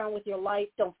fuck around with your life.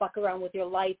 Don't fuck around with your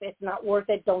life. It's not worth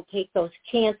it. Don't take those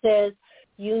chances.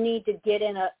 You need to get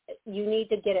it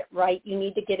right. You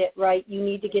need to get it right. You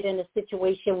need to get in a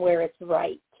situation where it's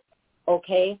right.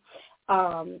 Okay?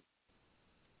 So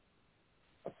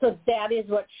that is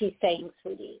what she's saying,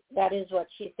 sweetie. That is what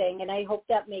she's saying, and I hope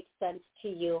that makes sense to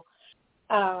you.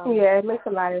 Yeah, it makes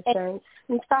a lot of sense.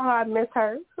 You saw how I miss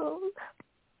her.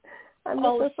 I miss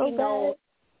her so bad.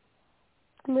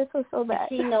 I miss her so bad.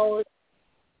 She knows.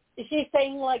 She's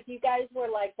saying you guys were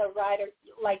the ride or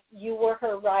you were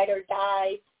her ride or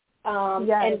die, yes.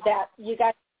 And that you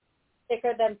guys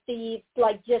thicker than thieves,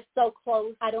 just so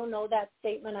close. I don't know that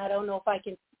statement. I don't know if I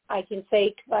can say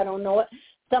it 'cause I don't know it.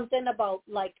 Something about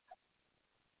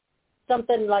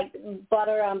something like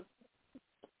butter on.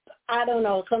 I don't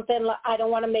know, something. I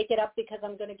don't want to make it up because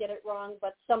I'm going to get it wrong,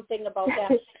 but something about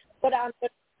that. But I'm going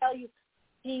to tell you,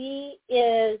 she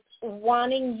is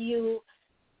wanting you.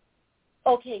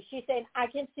 Okay, she's saying, I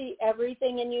can see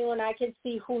everything in you, and I can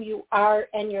see who you are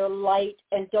and your light,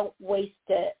 and don't waste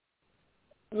it.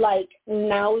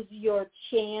 Now's your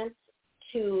chance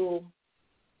to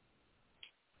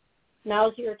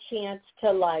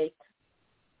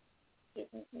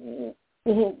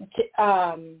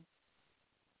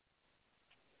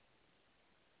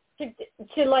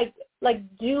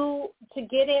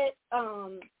get it.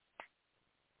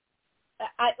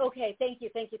 Okay, thank you.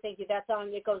 That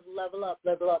song, it goes level up,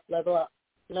 level up, level up,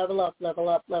 level up, level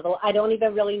up, level. I don't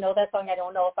even really know that song. I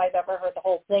don't know if I've ever heard the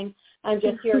whole thing. I'm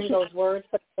just hearing those words,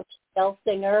 but the Bell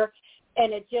singer,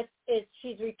 and it just is.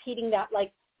 She's repeating that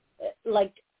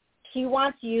like she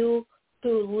wants you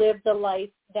to live the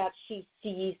life that she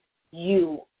sees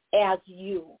you as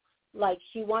you.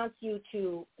 She wants you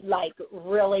to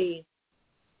really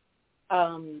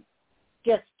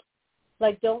just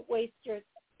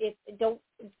don't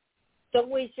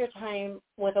waste your time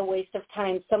with a waste of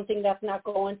time, something that's not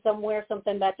going somewhere,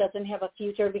 something that doesn't have a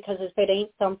future, because if it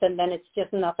ain't something, then it's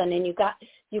just nothing. And you got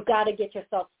to get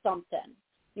yourself something.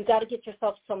 You got to get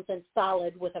yourself something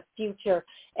solid with a future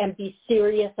and be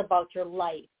serious about your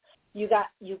life. You got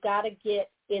to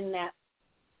get in that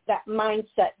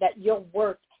mindset that you're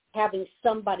worth having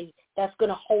somebody that's going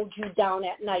to hold you down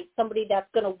at night, somebody that's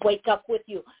going to wake up with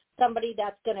you, somebody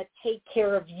that's going to take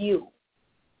care of you.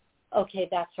 Okay,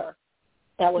 that's her.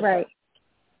 That was right.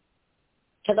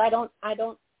 Because I don't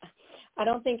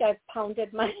think I've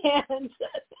pounded my hands.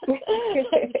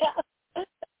 Seriously,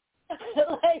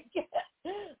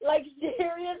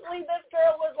 this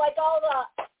girl was all the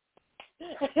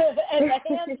and the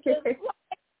hands just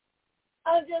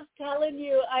I'm just telling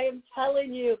you, I am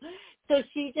telling you. So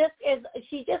she just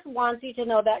wants you to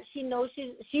know that she knows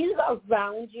she's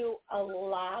around you a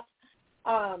lot.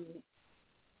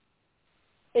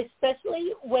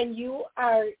 Especially when you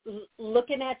are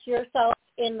looking at yourself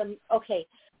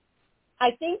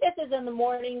I think this is in the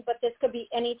morning, but this could be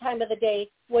any time of the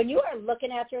day. When you are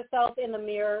looking at yourself in the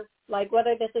mirror,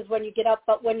 whether this is when you get up,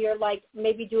 but when you're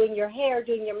maybe doing your hair,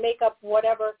 doing your makeup,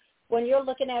 whatever, when you're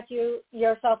looking at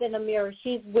yourself in the mirror,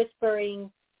 she's whispering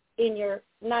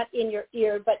not in your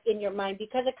ear, but in your mind,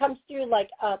 because it comes through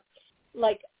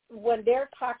when they're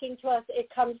talking to us, it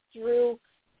comes through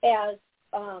as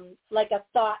a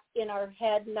thought in our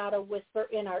head, not a whisper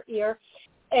in our ear.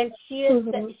 And she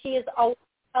is always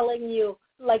telling you,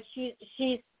 she's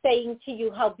saying to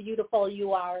you how beautiful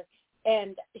you are,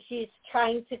 and she's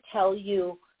trying to tell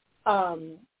you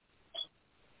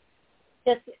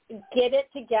just get it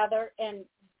together and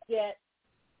get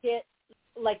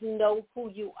know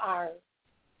who you are.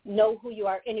 Know who you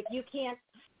are. And if you can't,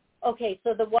 okay,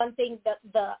 so the one thing that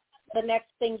the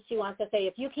next thing she wants to say,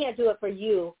 if you can't do it for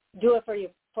you, do it for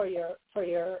your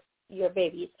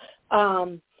babies.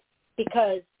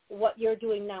 Because what you're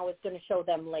doing now is going to show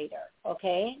them later,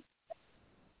 okay?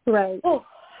 Right. Ooh.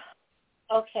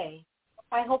 Okay.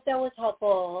 I hope that was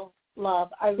helpful,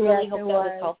 love. I really hope that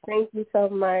was helpful. Thank you so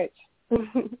much.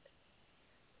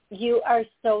 You are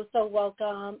so, so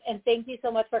welcome. And thank you so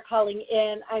much for calling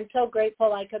in. I'm so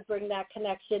grateful I could bring that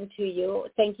connection to you.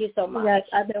 Thank you so much. Yes,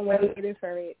 I've been waiting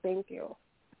for it. Thank you.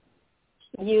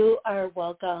 You are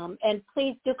welcome. And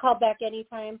please do call back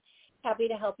anytime. Happy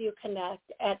to help you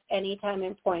connect at any time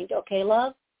and point. Okay,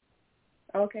 love?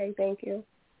 Okay, thank you.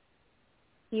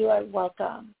 You are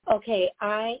welcome. Okay,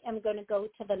 I am going to go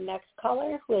to the next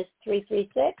caller, who is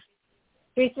 336.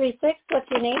 336,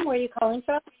 what's your name? Where are you calling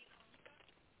from?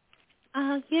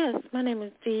 Yes, my name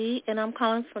is Dee, and I'm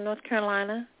calling from North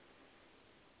Carolina.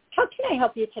 How can I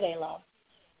help you today, love?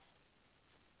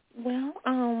 Well,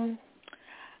 I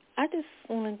just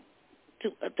want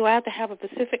to, do I have to have a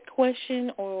specific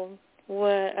question, or what?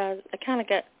 I kind of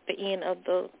got the end of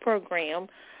the program.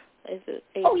 Is it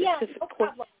a specific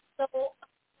question? So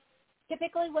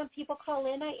typically when people call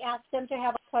in, I ask them to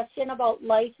have a question about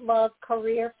life, love,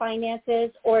 career,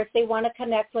 finances, or if they want to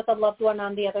connect with a loved one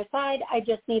on the other side, I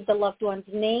just need the loved one's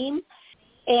name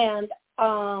and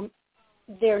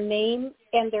their name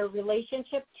and their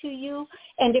relationship to you.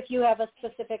 And if you have a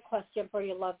specific question for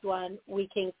your loved one, we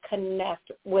can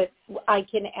connect with, I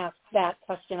can ask that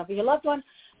question of your loved one.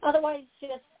 Otherwise,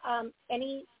 just a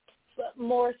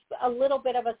little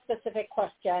bit of a specific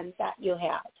question that you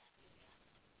have.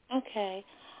 Okay.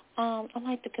 I'd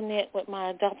like to connect with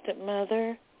my adopted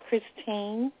mother,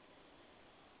 Christine.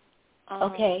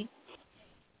 Okay.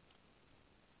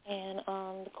 And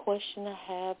the question I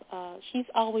have, she's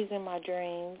always in my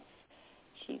dreams.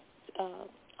 She's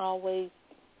always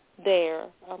there.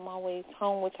 I'm always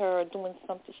home with her or doing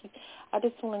something. I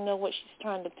just want to know what she's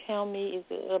trying to tell me. Is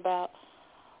it about,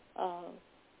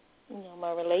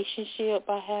 my relationship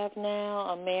I have now?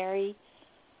 I'm married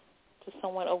to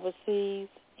someone overseas.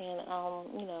 And,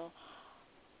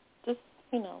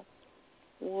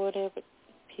 whatever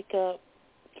pick up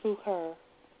through her.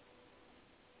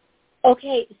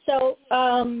 Okay, so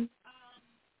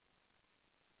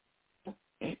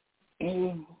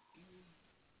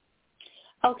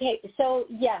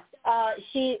yes,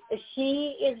 she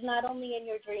is not only in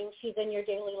your dreams, she's in your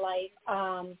daily life.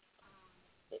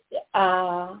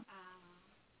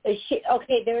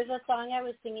 There's a song I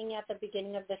was singing at the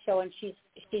beginning of the show, and she's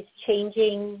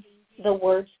changing the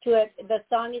words to it. The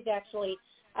song is actually,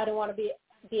 I don't want to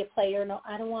be a player. No,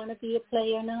 I don't want to be a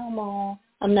player no more.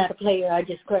 I'm not a player. I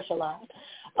just crush a lot.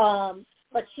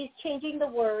 But she's changing the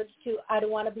words to, I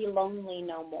don't want to be lonely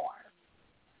no more.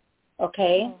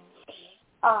 Okay?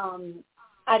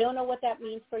 I don't know what that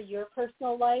means for your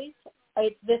personal life.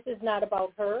 This is not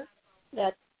about her.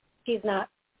 That she's not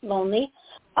lonely.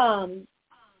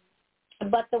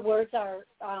 But the words are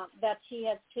that she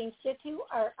has changed it to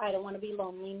are, I don't want to be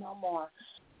lonely no more.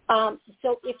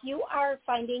 So if you are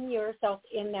finding yourself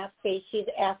in that space, she's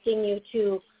asking you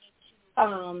to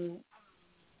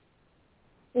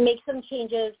make some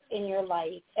changes in your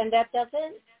life. And that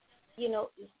doesn't,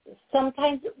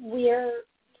 sometimes when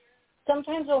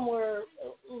we're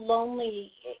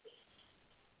lonely,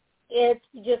 it's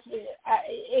just,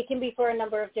 it can be for a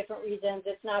number of different reasons.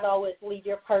 It's not always leave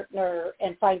your partner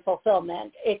and find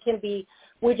fulfillment. It can be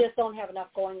we just don't have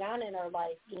enough going on in our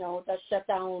life. The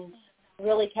shutdown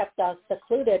really kept us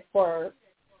secluded for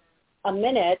a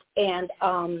minute. And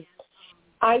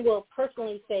I will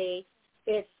personally say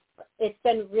it's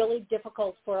been really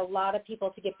difficult for a lot of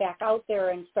people to get back out there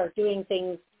and start doing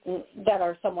things that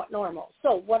are somewhat normal.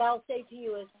 So what I'll say to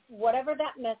you is whatever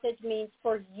that message means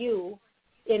for you,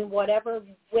 in whatever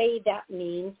way that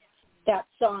means, that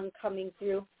song coming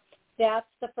through, that's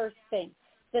the first thing.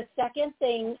 The second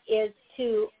thing is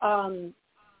to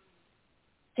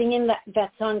sing in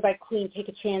that song by Queen, Take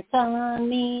a Chance on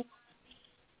Me.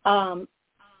 I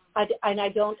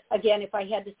don't, again, if I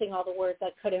had to sing all the words,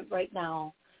 I couldn't right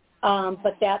now.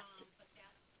 But that's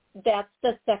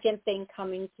the second thing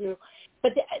coming through.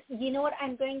 But you know what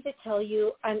I'm going to tell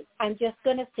you? I'm just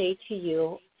going to say to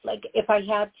you, like if I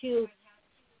had to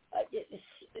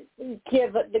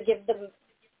give them.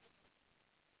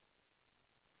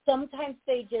 Sometimes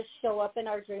they just show up in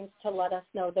our dreams to let us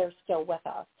know they're still with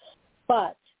us.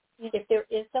 But if there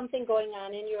is something going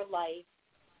on in your life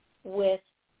with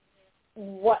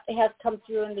what has come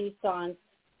through in these songs.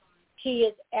 She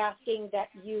is asking that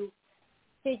you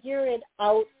figure it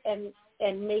out and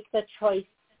make the choice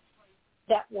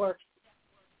that works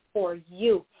for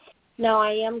you. Now,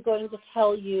 I am going to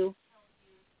tell you,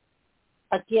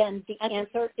 again, the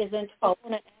answer isn't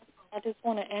open. I just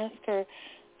want to ask her,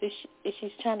 if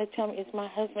she's trying to tell me if my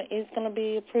husband is going to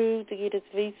be approved to get his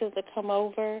visa to come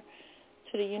over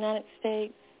to the United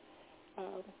States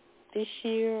this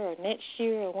year or next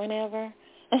year or whenever.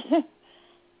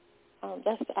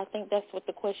 I think that's what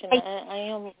the question. I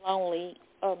am lonely.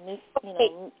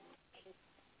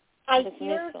 I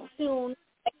hear soon.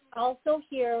 I also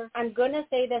hear. I'm going to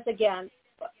say this again.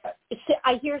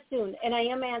 I hear soon, and I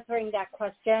am answering that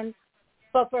question.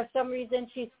 But for some reason,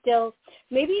 she's still,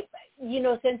 maybe,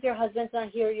 since your husband's not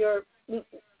here,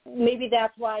 maybe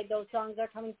that's why those songs are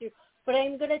coming through. But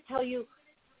I'm going to tell you,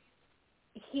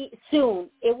 soon.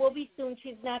 It will be soon.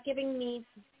 She's not giving me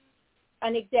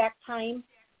an exact time.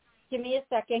 Give me a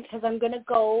second, because I'm going to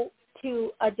go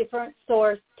to a different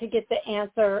source to get the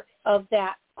answer of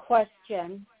that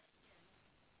question.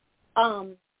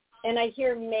 And I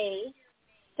hear May.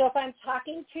 So if I'm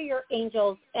talking to your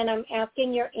angels and I'm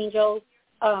asking your angels,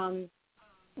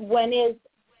 when is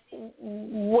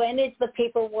the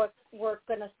paperwork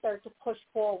going to start to push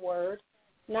forward?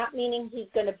 Not meaning he's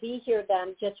going to be here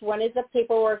then, just when is the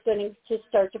paperwork going to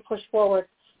start to push forward?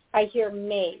 I hear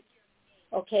May,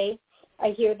 okay?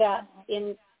 I hear that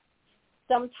in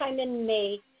sometime in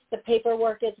May, the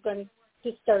paperwork is going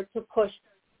to start to push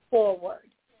forward.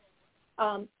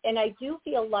 And I do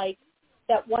feel like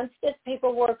that once this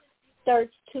paperwork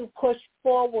starts to push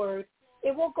forward,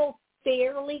 it will go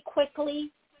fairly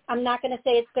quickly. I'm not going to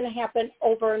say it's going to happen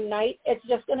overnight. It's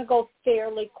just going to go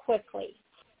fairly quickly.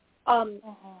 And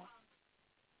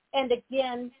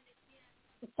again,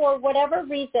 for whatever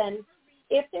reason,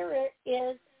 if there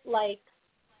is like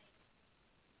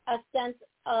a sense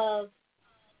of,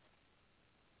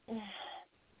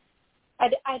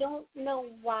 I don't know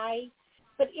why,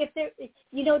 but if there,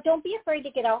 don't be afraid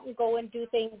to get out and go and do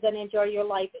things and enjoy your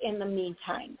life in the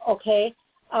meantime, okay?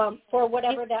 For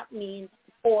whatever that means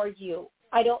for you.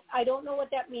 I don't know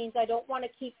what that means. I don't want to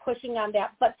keep pushing on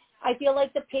that, but I feel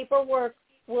like the paperwork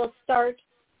will start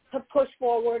to push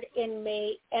forward in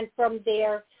May, and from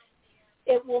there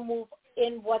it will move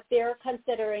in what they're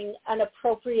considering an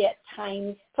appropriate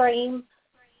time frame.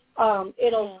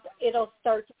 It'll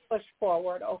start to push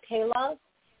forward. Okay, love?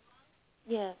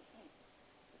 Yes.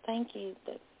 Thank you.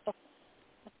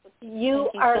 You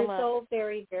are so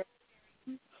very, very.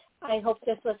 I hope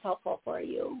this was helpful for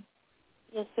you.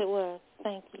 Yes, it was.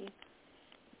 Thank you.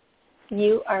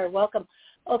 You are welcome.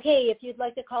 Okay, if you'd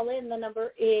like to call in, the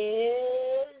number is,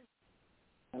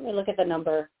 let me look at the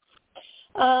number,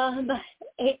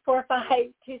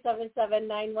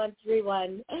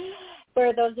 845-277-9131.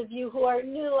 For those of you who are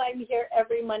new, I'm here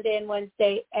every Monday and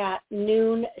Wednesday at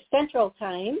noon Central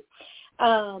Time.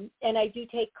 And I do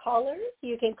take callers.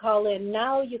 You can call in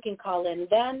now. You can call in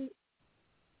then.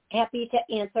 Happy to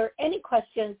answer any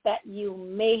questions that you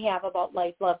may have about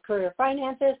life, love, career,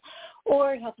 finances,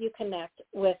 or help you connect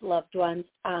with loved ones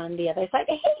on the other side.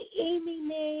 Hey, Amy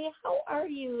May, how are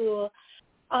you?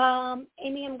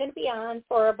 Amy, I'm going to be on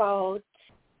for about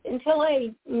until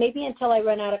I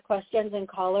run out of questions and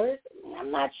callers. I'm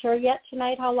not sure yet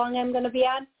tonight how long I'm going to be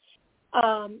on.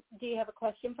 Do you have a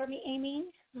question for me, Amy?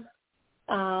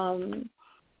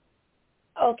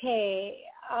 Okay.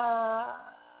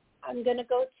 I'm going to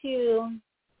go to,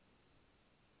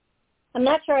 I'm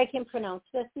not sure I can pronounce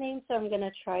this name, so I'm going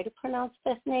to try to pronounce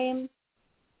this name.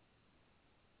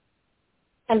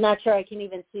 I'm not sure I can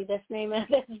even see this name at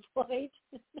this point.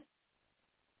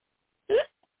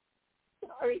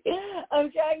 Sorry.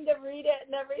 I'm trying to read it,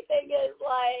 and everything is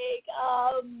like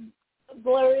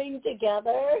blurring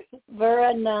together.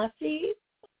 Varanasi.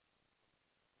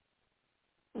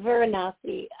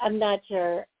 I'm not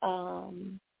sure.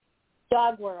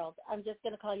 Dog World. I'm just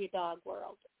going to call you Dog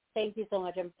World. Thank you so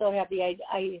much. I'm so happy.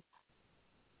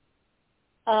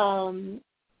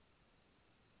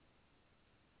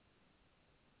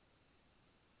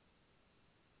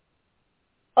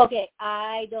 Okay,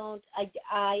 I'm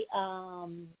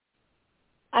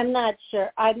not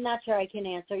sure. I'm not sure I can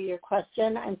answer your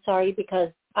question. I'm sorry,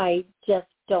 because I just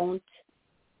don't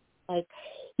like.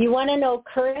 You want to know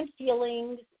current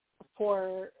feelings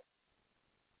for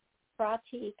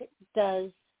Pratik.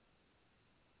 Does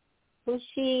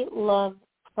Khushi love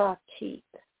Pratik?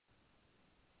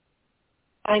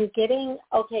 I'm getting,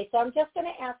 okay, so I'm just going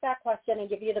to ask that question and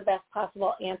give you the best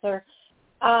possible answer.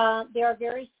 There are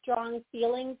very strong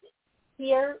feelings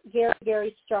here, very,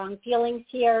 very strong feelings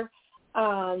here.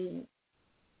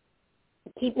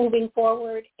 keep moving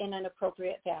forward in an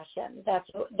appropriate fashion.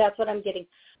 That's what I'm getting.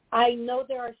 I know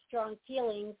there are strong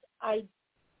feelings.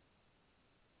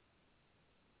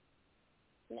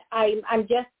 I'm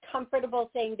just comfortable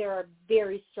saying there are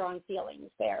very strong feelings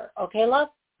there. Okay, love?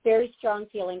 Very strong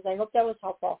feelings. I hope that was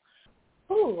helpful.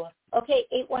 Ooh, okay,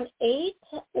 818,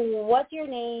 what's your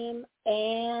name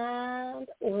and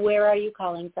where are you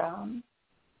calling from?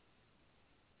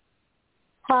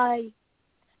 Hi,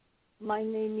 my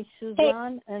name is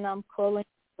Suzanne, and I'm calling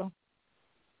from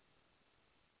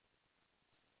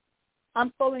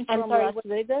Las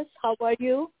Vegas. How are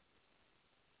you?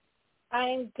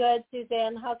 I'm good,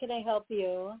 Suzanne. How can I help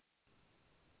you?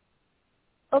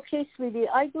 Okay, sweetie,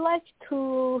 I'd like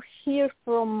to hear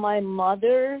from my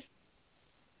mother,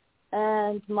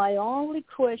 and my only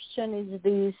question is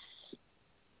this: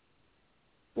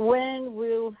 when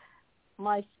will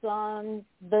my son,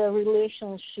 the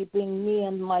relationship in me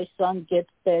and my son get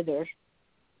better?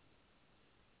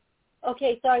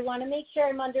 Okay, so I want to make sure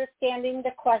I'm understanding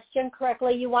the question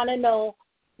correctly. You want to know,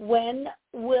 when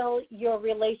will your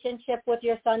relationship with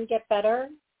your son get better?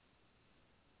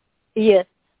 Yes.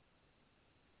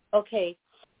 Okay.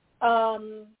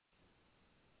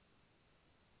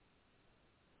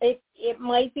 It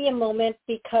might be a moment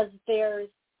because there's,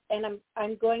 and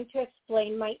I'm going to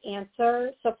explain my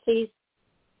answer, so please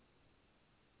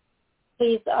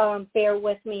bear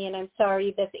with me, and I'm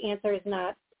sorry, this answer is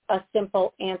not a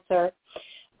simple answer.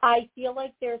 I feel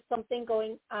like there's something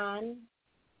going on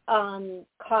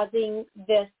causing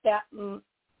this, that.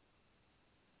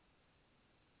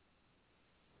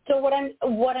 So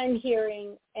what I'm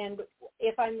hearing, and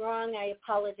if I'm wrong, I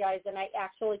apologize, and I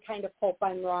actually kind of hope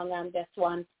I'm wrong on this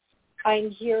one.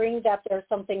 I'm hearing that there's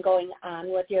something going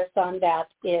on with your son that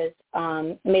is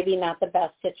maybe not the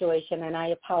best situation, and I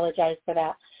apologize for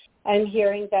that. I'm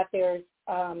hearing that there's,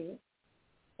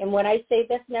 and when I say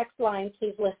this next line,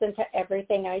 please listen to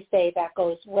everything I say that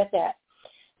goes with it.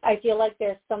 I feel like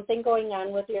there's something going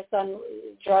on with your son,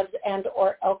 drugs and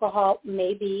or alcohol,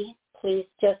 maybe. Please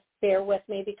just bear with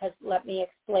me because let me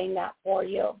explain that for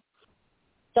you.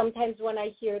 Sometimes when I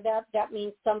hear that, that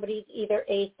means somebody's either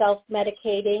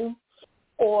self-medicating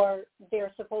or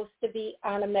they're supposed to be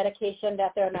on a medication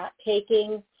that they're not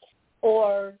taking,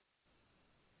 or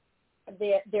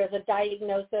there's a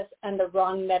diagnosis and the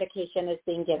wrong medication is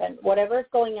being given. Whatever is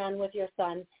going on with your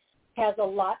son has a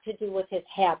lot to do with his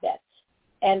habits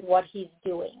and what he's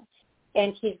doing.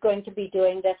 And he's going to be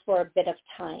doing this for a bit of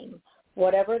time.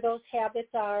 Whatever those habits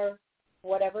are,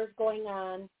 whatever's going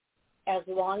on, as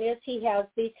long as he has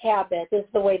these habits, is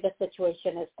the way the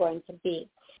situation is going to be.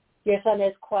 Your son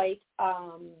is quite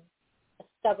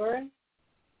stubborn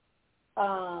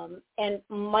and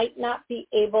might not be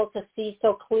able to see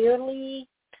so clearly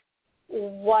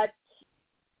what's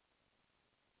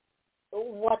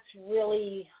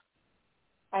really,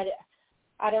 I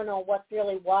don't know, what's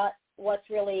really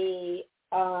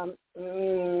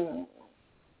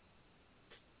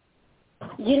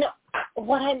you know,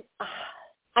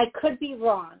 I could be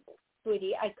wrong,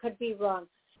 sweetie. I could be wrong.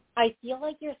 I feel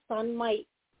like your son might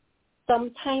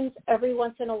sometimes, every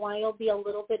once in a while, be a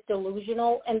little bit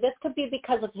delusional, and this could be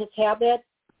because of his habits.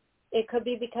 It could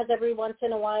be because every once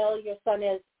in a while your son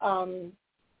is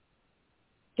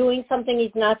doing something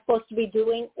he's not supposed to be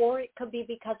doing, or it could be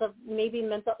because of maybe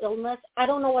mental illness. I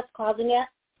don't know what's causing it,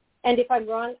 and if I'm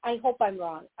wrong, I hope I'm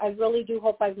wrong. I really do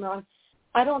hope I'm wrong.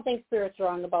 I don't think Spirit's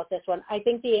wrong about this one. I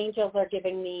think the angels are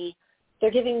giving me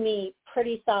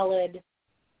pretty solid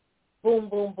boom,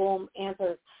 boom, boom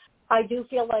answers. I do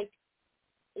feel like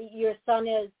your son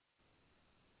is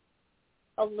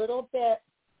a little bit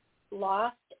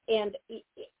lost, and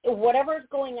whatever's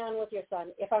going on with your son,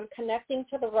 if I'm connecting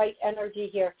to the right energy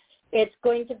here, it's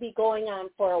going to be going on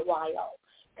for a while.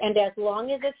 And as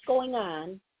long as it's going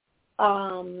on,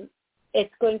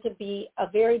 it's going to be a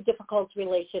very difficult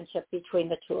relationship between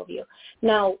the two of you.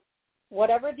 Now,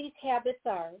 whatever these habits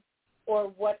are,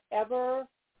 or whatever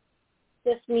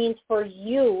this means for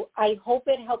you, I hope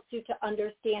it helps you to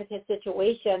understand his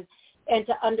situation and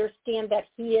to understand that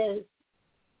he is,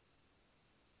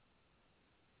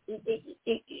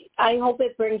 I hope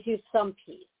it brings you some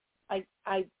peace.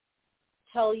 I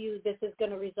tell you this is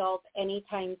going to resolve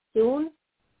anytime soon.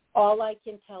 All I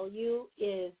can tell you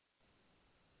is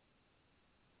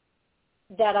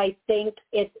that I think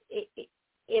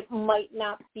it might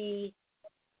not be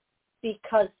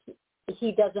because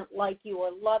he doesn't like you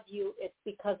or love you. It's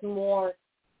because more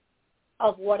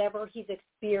of whatever he's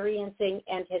experiencing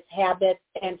and his habits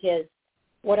and his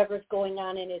whatever's going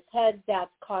on in his head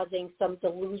that's causing some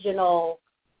delusional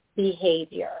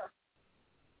behavior.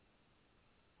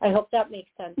 I hope that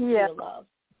makes sense to you, love.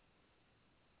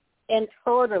 And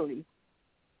totally.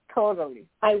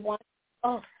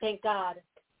 Oh, thank God.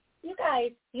 You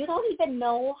guys, you don't even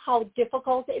know how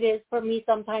difficult it is for me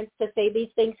sometimes to say these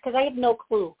things because I have no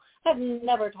clue. I've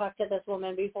never talked to this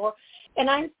woman before. And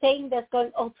I'm saying this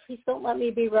going, oh, please don't let me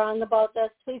be wrong about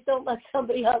this. Please don't let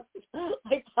somebody else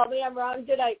tell me I'm wrong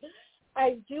tonight.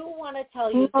 I do want to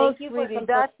tell you, thank you for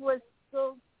that was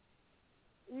so,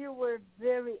 you were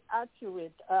very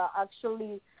accurate,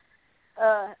 actually.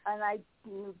 And I,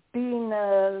 being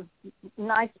a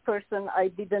nice person, I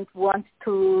didn't want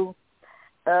to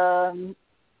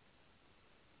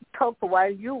talk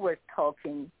while you were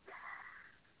talking.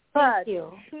 But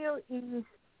here is,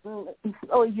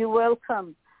 oh, you're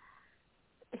welcome.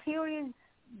 Here is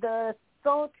the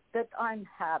thought that I'm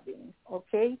having,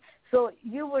 okay? So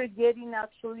you were getting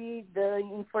actually the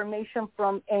information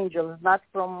from angels, not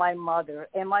from my mother.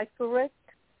 Am I correct?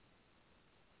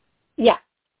 Yeah.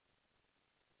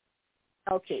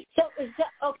 Okay.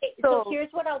 So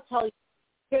here's what I'll tell you.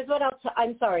 Here's what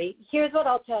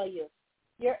I'll tell you.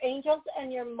 Your angels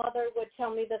and your mother would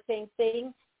tell me the same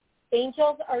thing.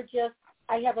 Angels are just,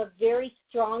 I have a very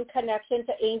strong connection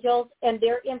to angels, and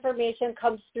their information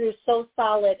comes through so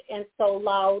solid and so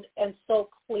loud and so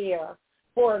clear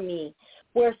for me,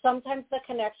 where sometimes the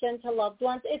connection to loved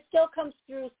ones, it still comes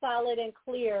through solid and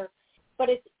clear, but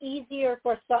it's easier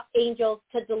for some angels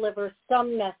to deliver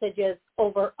some messages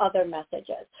over other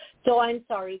messages. So I'm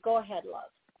sorry. Go ahead,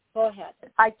 love. Go ahead.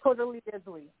 I totally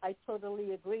agree,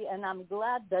 and I'm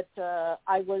glad that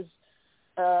I was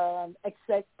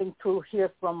expecting to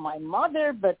hear from my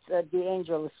mother, but the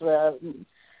angels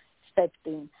stepped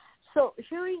in. So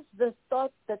here is the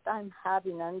thought that I'm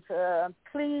having, and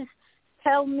please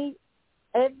tell me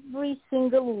every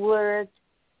single word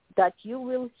that you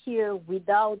will hear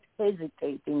without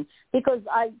hesitating, because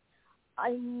I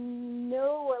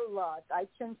know a lot. I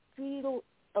can feel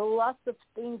a lot of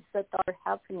things that are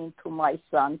happening to my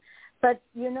son, but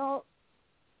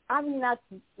I'm not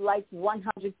like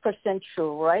 100%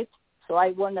 sure, right? So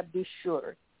I want to be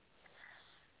sure.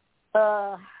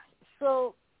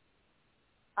 So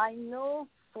I know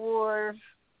for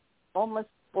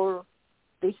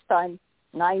this time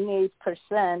 98%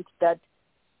 that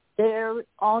they're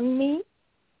on me,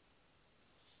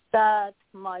 that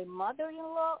my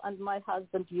mother-in-law and my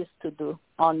husband used to do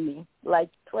on me, like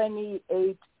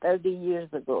 28, 30 years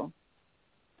ago.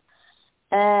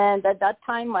 And at that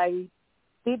time, I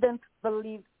didn't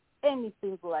believe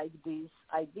anything like this.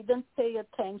 I didn't pay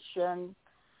attention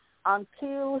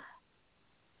until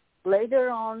later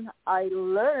on I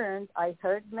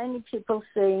heard many people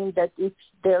saying that if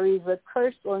there is a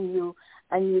curse on you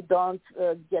and you don't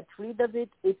get rid of it,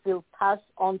 it will pass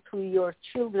on to your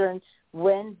children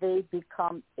when they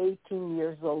become 18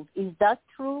 years old. Is that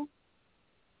true?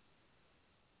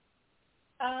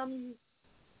 I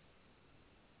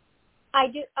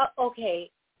do. Okay.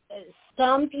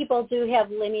 Some people do have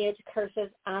lineage curses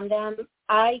on them.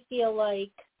 I feel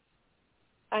like,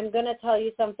 I'm going to tell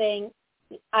you something.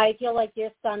 I feel like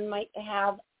your son might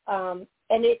have, and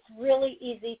it's really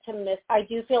easy to miss. I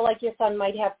do feel like your son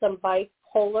might have some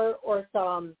bipolar or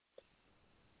some,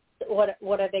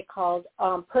 what are they called?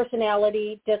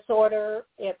 Personality disorder.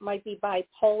 It might be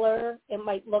bipolar. It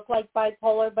might look like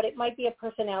bipolar, but it might be a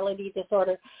personality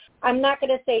disorder. I'm not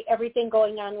going to say everything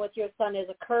going on with your son is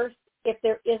a curse. If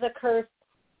there is a curse,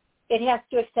 it has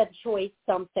to accentuate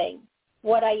something.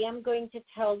 What I am going to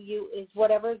tell you is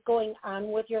whatever's going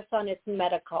on with your son, it's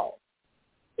medical.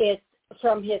 It's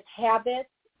from his habits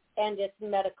and it's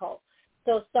medical.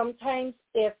 So sometimes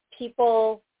if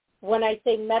people, when I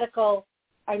say medical,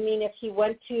 I mean if he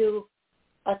went to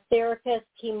a therapist,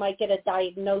 he might get a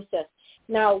diagnosis.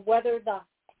 Now, whether the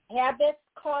habits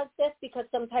cause this, because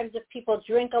sometimes if people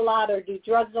drink a lot or do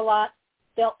drugs a lot,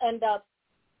 they'll end up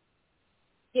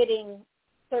getting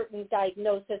certain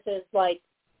diagnoses like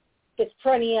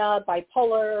schizophrenia,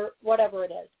 bipolar, whatever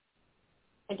it is,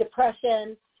 and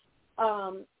depression.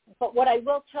 But what I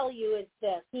will tell you is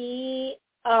this: he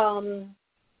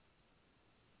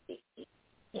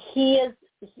is,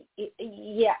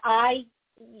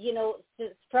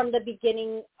 from the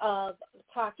beginning of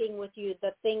talking with you,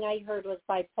 the thing I heard was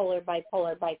bipolar.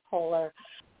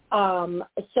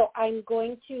 So I'm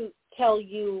going to tell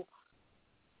you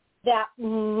that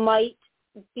might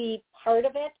be part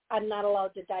of it. I'm not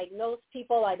allowed to diagnose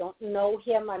people. I don't know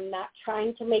him. I'm not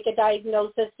trying to make a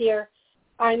diagnosis here.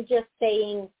 I'm just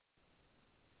saying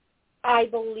I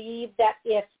believe that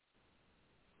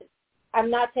I'm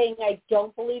not saying I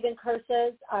don't believe in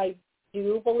curses. I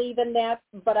do believe in that,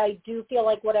 but I do feel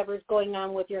like whatever's going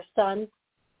on with your son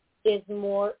is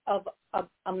more of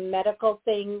a medical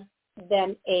thing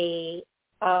than a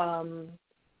than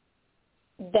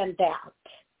that.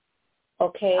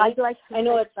 Okay? I'd like to I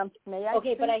know say it's something. May I okay,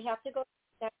 speak? but I have to go to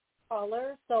the next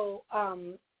caller, so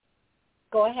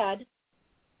go ahead.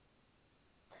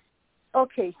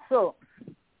 Okay, so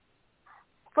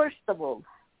first of all,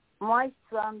 my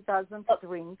son doesn't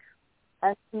drink,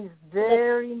 and he's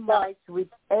very nice with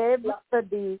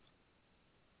everybody.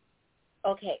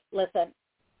 Okay, listen.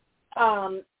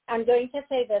 I'm going to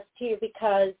say this to you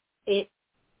because if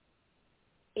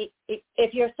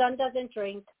your son doesn't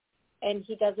drink and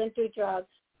he doesn't do drugs,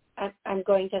 I'm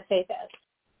going to say this.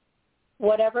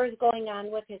 Whatever is going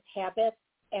on with his habits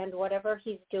and whatever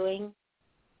he's doing,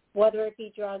 whether it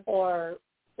be drugs or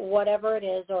whatever it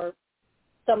is or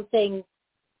something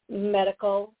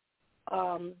medical,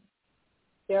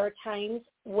 there are times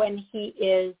when he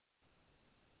is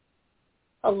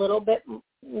a little bit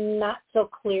not so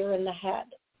clear in the head,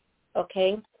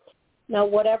 okay? Now,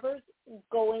 whatever's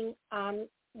going on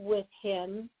with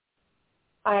him,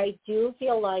 I do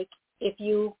feel like if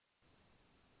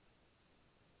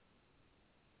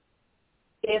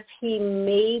he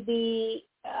maybe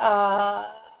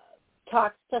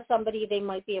talks to somebody, they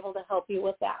might be able to help you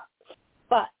with that.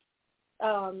 But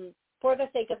for the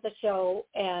sake of the show,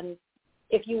 and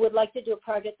if you would like to do a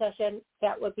private session,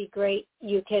 that would be great.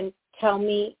 You can tell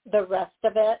me the rest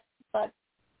of it, but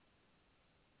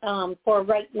for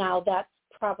right now, that's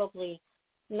probably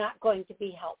not going to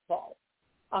be helpful.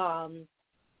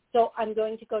 So I'm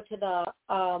going to go to the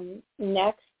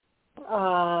next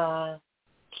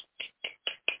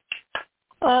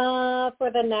for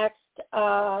the next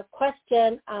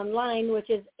question online, which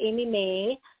is Amy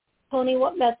May. Toni,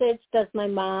 what message does my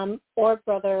mom or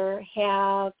brother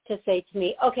have to say to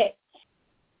me? Okay,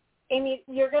 Amy,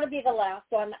 you're going to be the last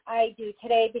one I do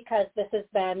today because this has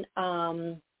been,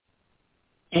 I'm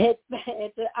at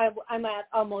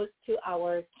almost 2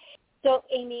 hours. So,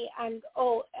 Amy, and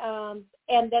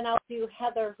then I'll do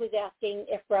Heather, who's asking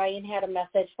if Brian had a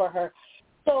message for her.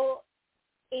 So,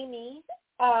 Amy,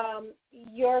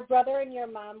 your brother and your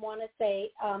mom want to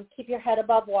say, keep your head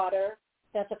above water.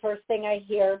 That's the first thing I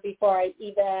hear before I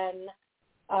even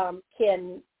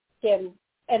can.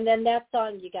 And then that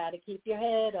song, you got to keep your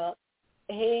head up,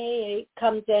 hey,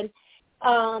 comes in.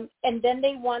 And then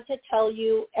they want to tell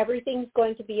you everything's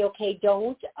going to be okay.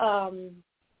 Don't.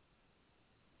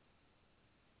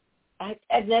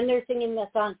 And then they're singing the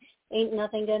song, ain't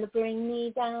nothing going to bring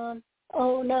me down.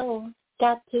 Oh, no,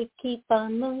 got to keep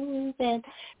on moving.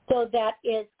 So that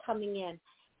is coming in.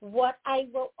 What I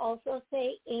will also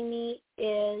say, Amy,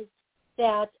 is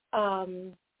that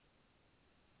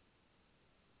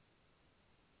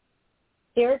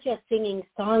they're just singing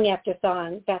song after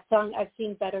song. That song, I've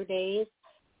Seen Better Days,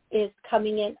 is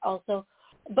coming in also.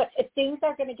 But things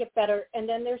are going to get better. And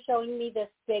then they're showing me this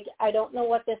big, I don't know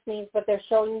what this means, but they're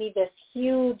showing me this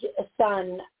huge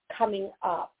sun coming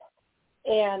up.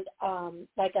 And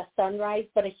like a sunrise,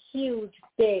 but a huge,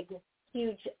 big,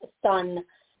 huge sun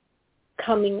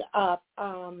coming up.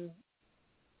 And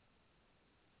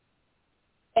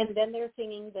then they're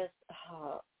singing this,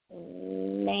 I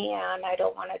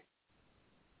don't want to,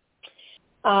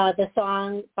 the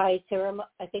song by Sarah,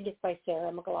 I think it's by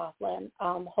Sarah McLachlan,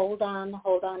 Hold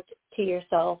On to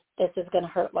Yourself, This Is Going to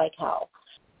Hurt Like Hell.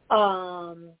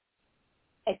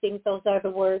 I think those are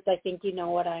the words. I think you know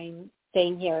what I'm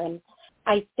saying here. And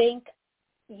I think,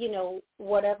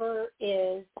 whatever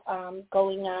is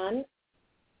going on,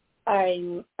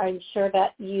 I'm sure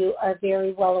that you are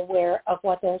very well aware of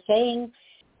what they're saying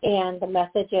and the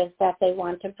messages that they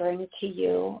want to bring to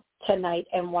you tonight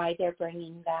and why they're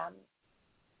bringing them.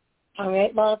 All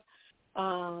right, love.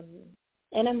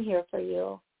 And I'm here for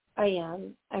you. I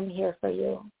am. I'm here for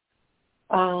you.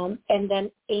 And then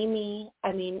Amy,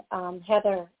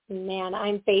 Heather, man,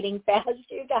 I'm fading fast,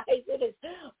 you guys. It is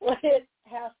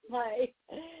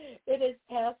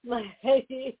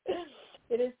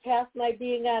past my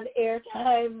being on air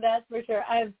time, that's for sure.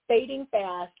 I'm fading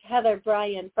fast. Heather,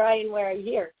 Brian, where are you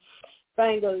here?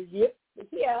 Brian goes, yep,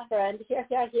 yeah, friend,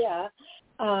 yeah.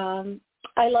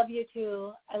 I love you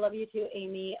too.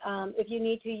 Amy. If you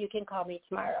need to, you can call me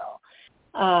tomorrow,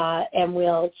 and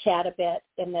we'll chat a bit.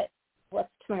 What's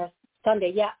tomorrow?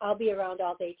 Sunday. Yeah, I'll be around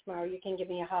all day tomorrow. You can give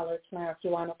me a holler tomorrow if you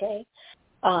want. Okay.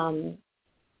 And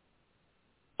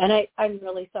I'm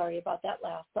really sorry about that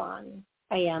last song.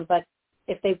 I am, but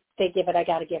if they give it, I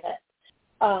got to give it.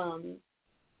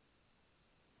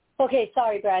 Okay,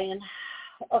 sorry, Brian.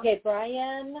 Okay,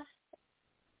 Brian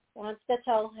wants to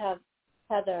tell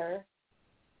Heather.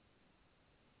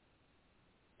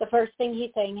 The first thing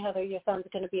he's saying, Heather, your son's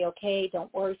going to be okay.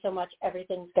 Don't worry so much.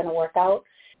 Everything's going to work out.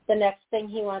 The next thing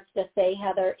he wants to say,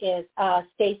 Heather, is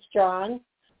stay strong.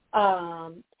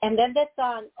 And then this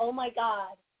song, oh my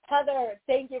God, Heather,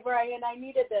 thank you, Brian. I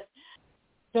needed this.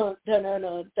 Dun, dun, dun,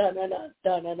 dun, dun, dun,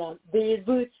 dun, dun, dun. These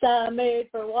boots are made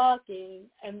for walking,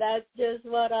 and that's just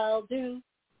what I'll do.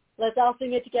 Let's all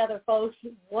sing it together, folks.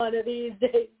 One of these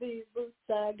days, these boots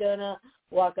are gonna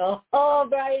walk off. Oh,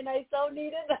 Brian, I so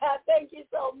needed that. Thank you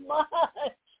so much.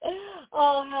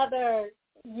 Oh, Heather,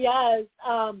 yes.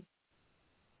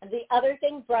 The other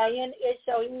thing Brian is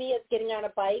showing me is getting on a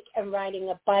bike and riding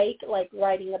a bike, like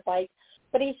riding a bike.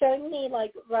 But he's showing me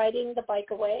like riding the bike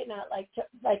away, not like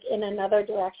in another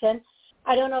direction.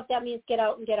 I don't know if that means get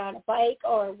out and get on a bike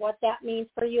or what that means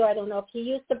for you. I don't know if he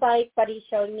used a bike, but he's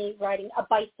showing me riding a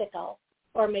bicycle,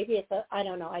 or maybe it's I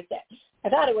don't know. I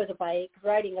thought it was a bike,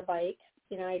 riding a bike.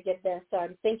 You know, I did this, so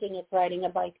I'm thinking it's riding a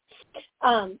bike.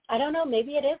 I don't know.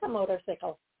 Maybe it is a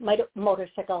motorcycle.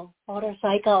 Motorcycle.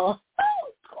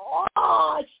 Oh,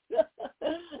 gosh.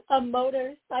 A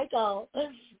motorcycle.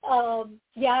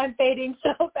 Yeah, I'm fading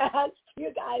so fast,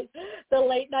 you guys. The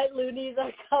late night loonies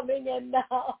are coming in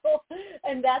now.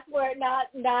 And that's where not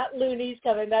loonies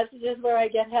coming. That's just where I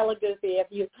get hella goofy.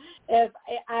 If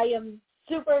I am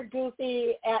super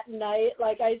goofy at night,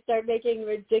 like I start making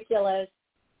ridiculous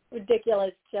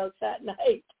jokes at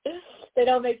night. They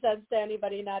don't make sense to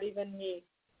anybody, not even me.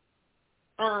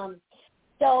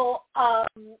 So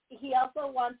he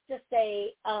also wants to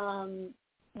say,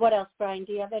 what else, Brian?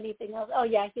 Do you have anything else? Oh,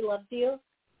 yeah, he loves you.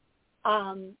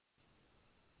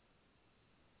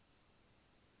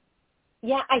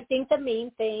 Yeah, I think the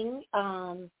main thing,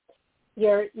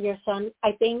 your son,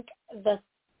 I think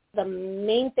the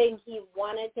main thing he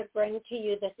wanted to bring to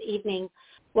you this evening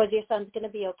was your son's going to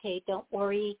be okay. Don't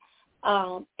worry.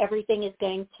 Everything is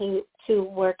going to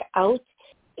work out,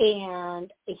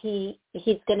 and he's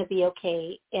going to be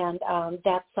okay. And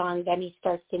that song, then he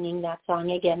starts singing that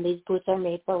song again, These Boots Are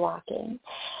Made for Walking.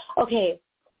 Okay,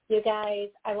 you guys,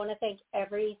 I want to thank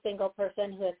every single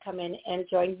person who has come in and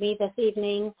joined me this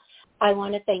evening. I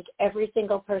want to thank every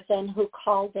single person who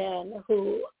called in,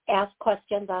 who asked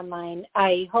questions online.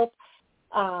 I hope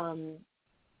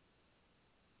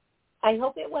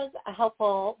it was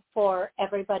helpful for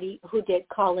everybody who did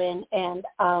call in and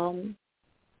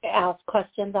ask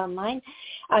questions online.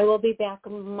 I will be back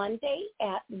Monday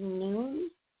at noon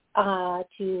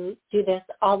to do this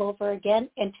all over again.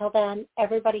 Until then,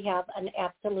 everybody have an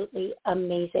absolutely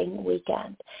amazing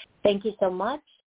weekend. Thank you so much.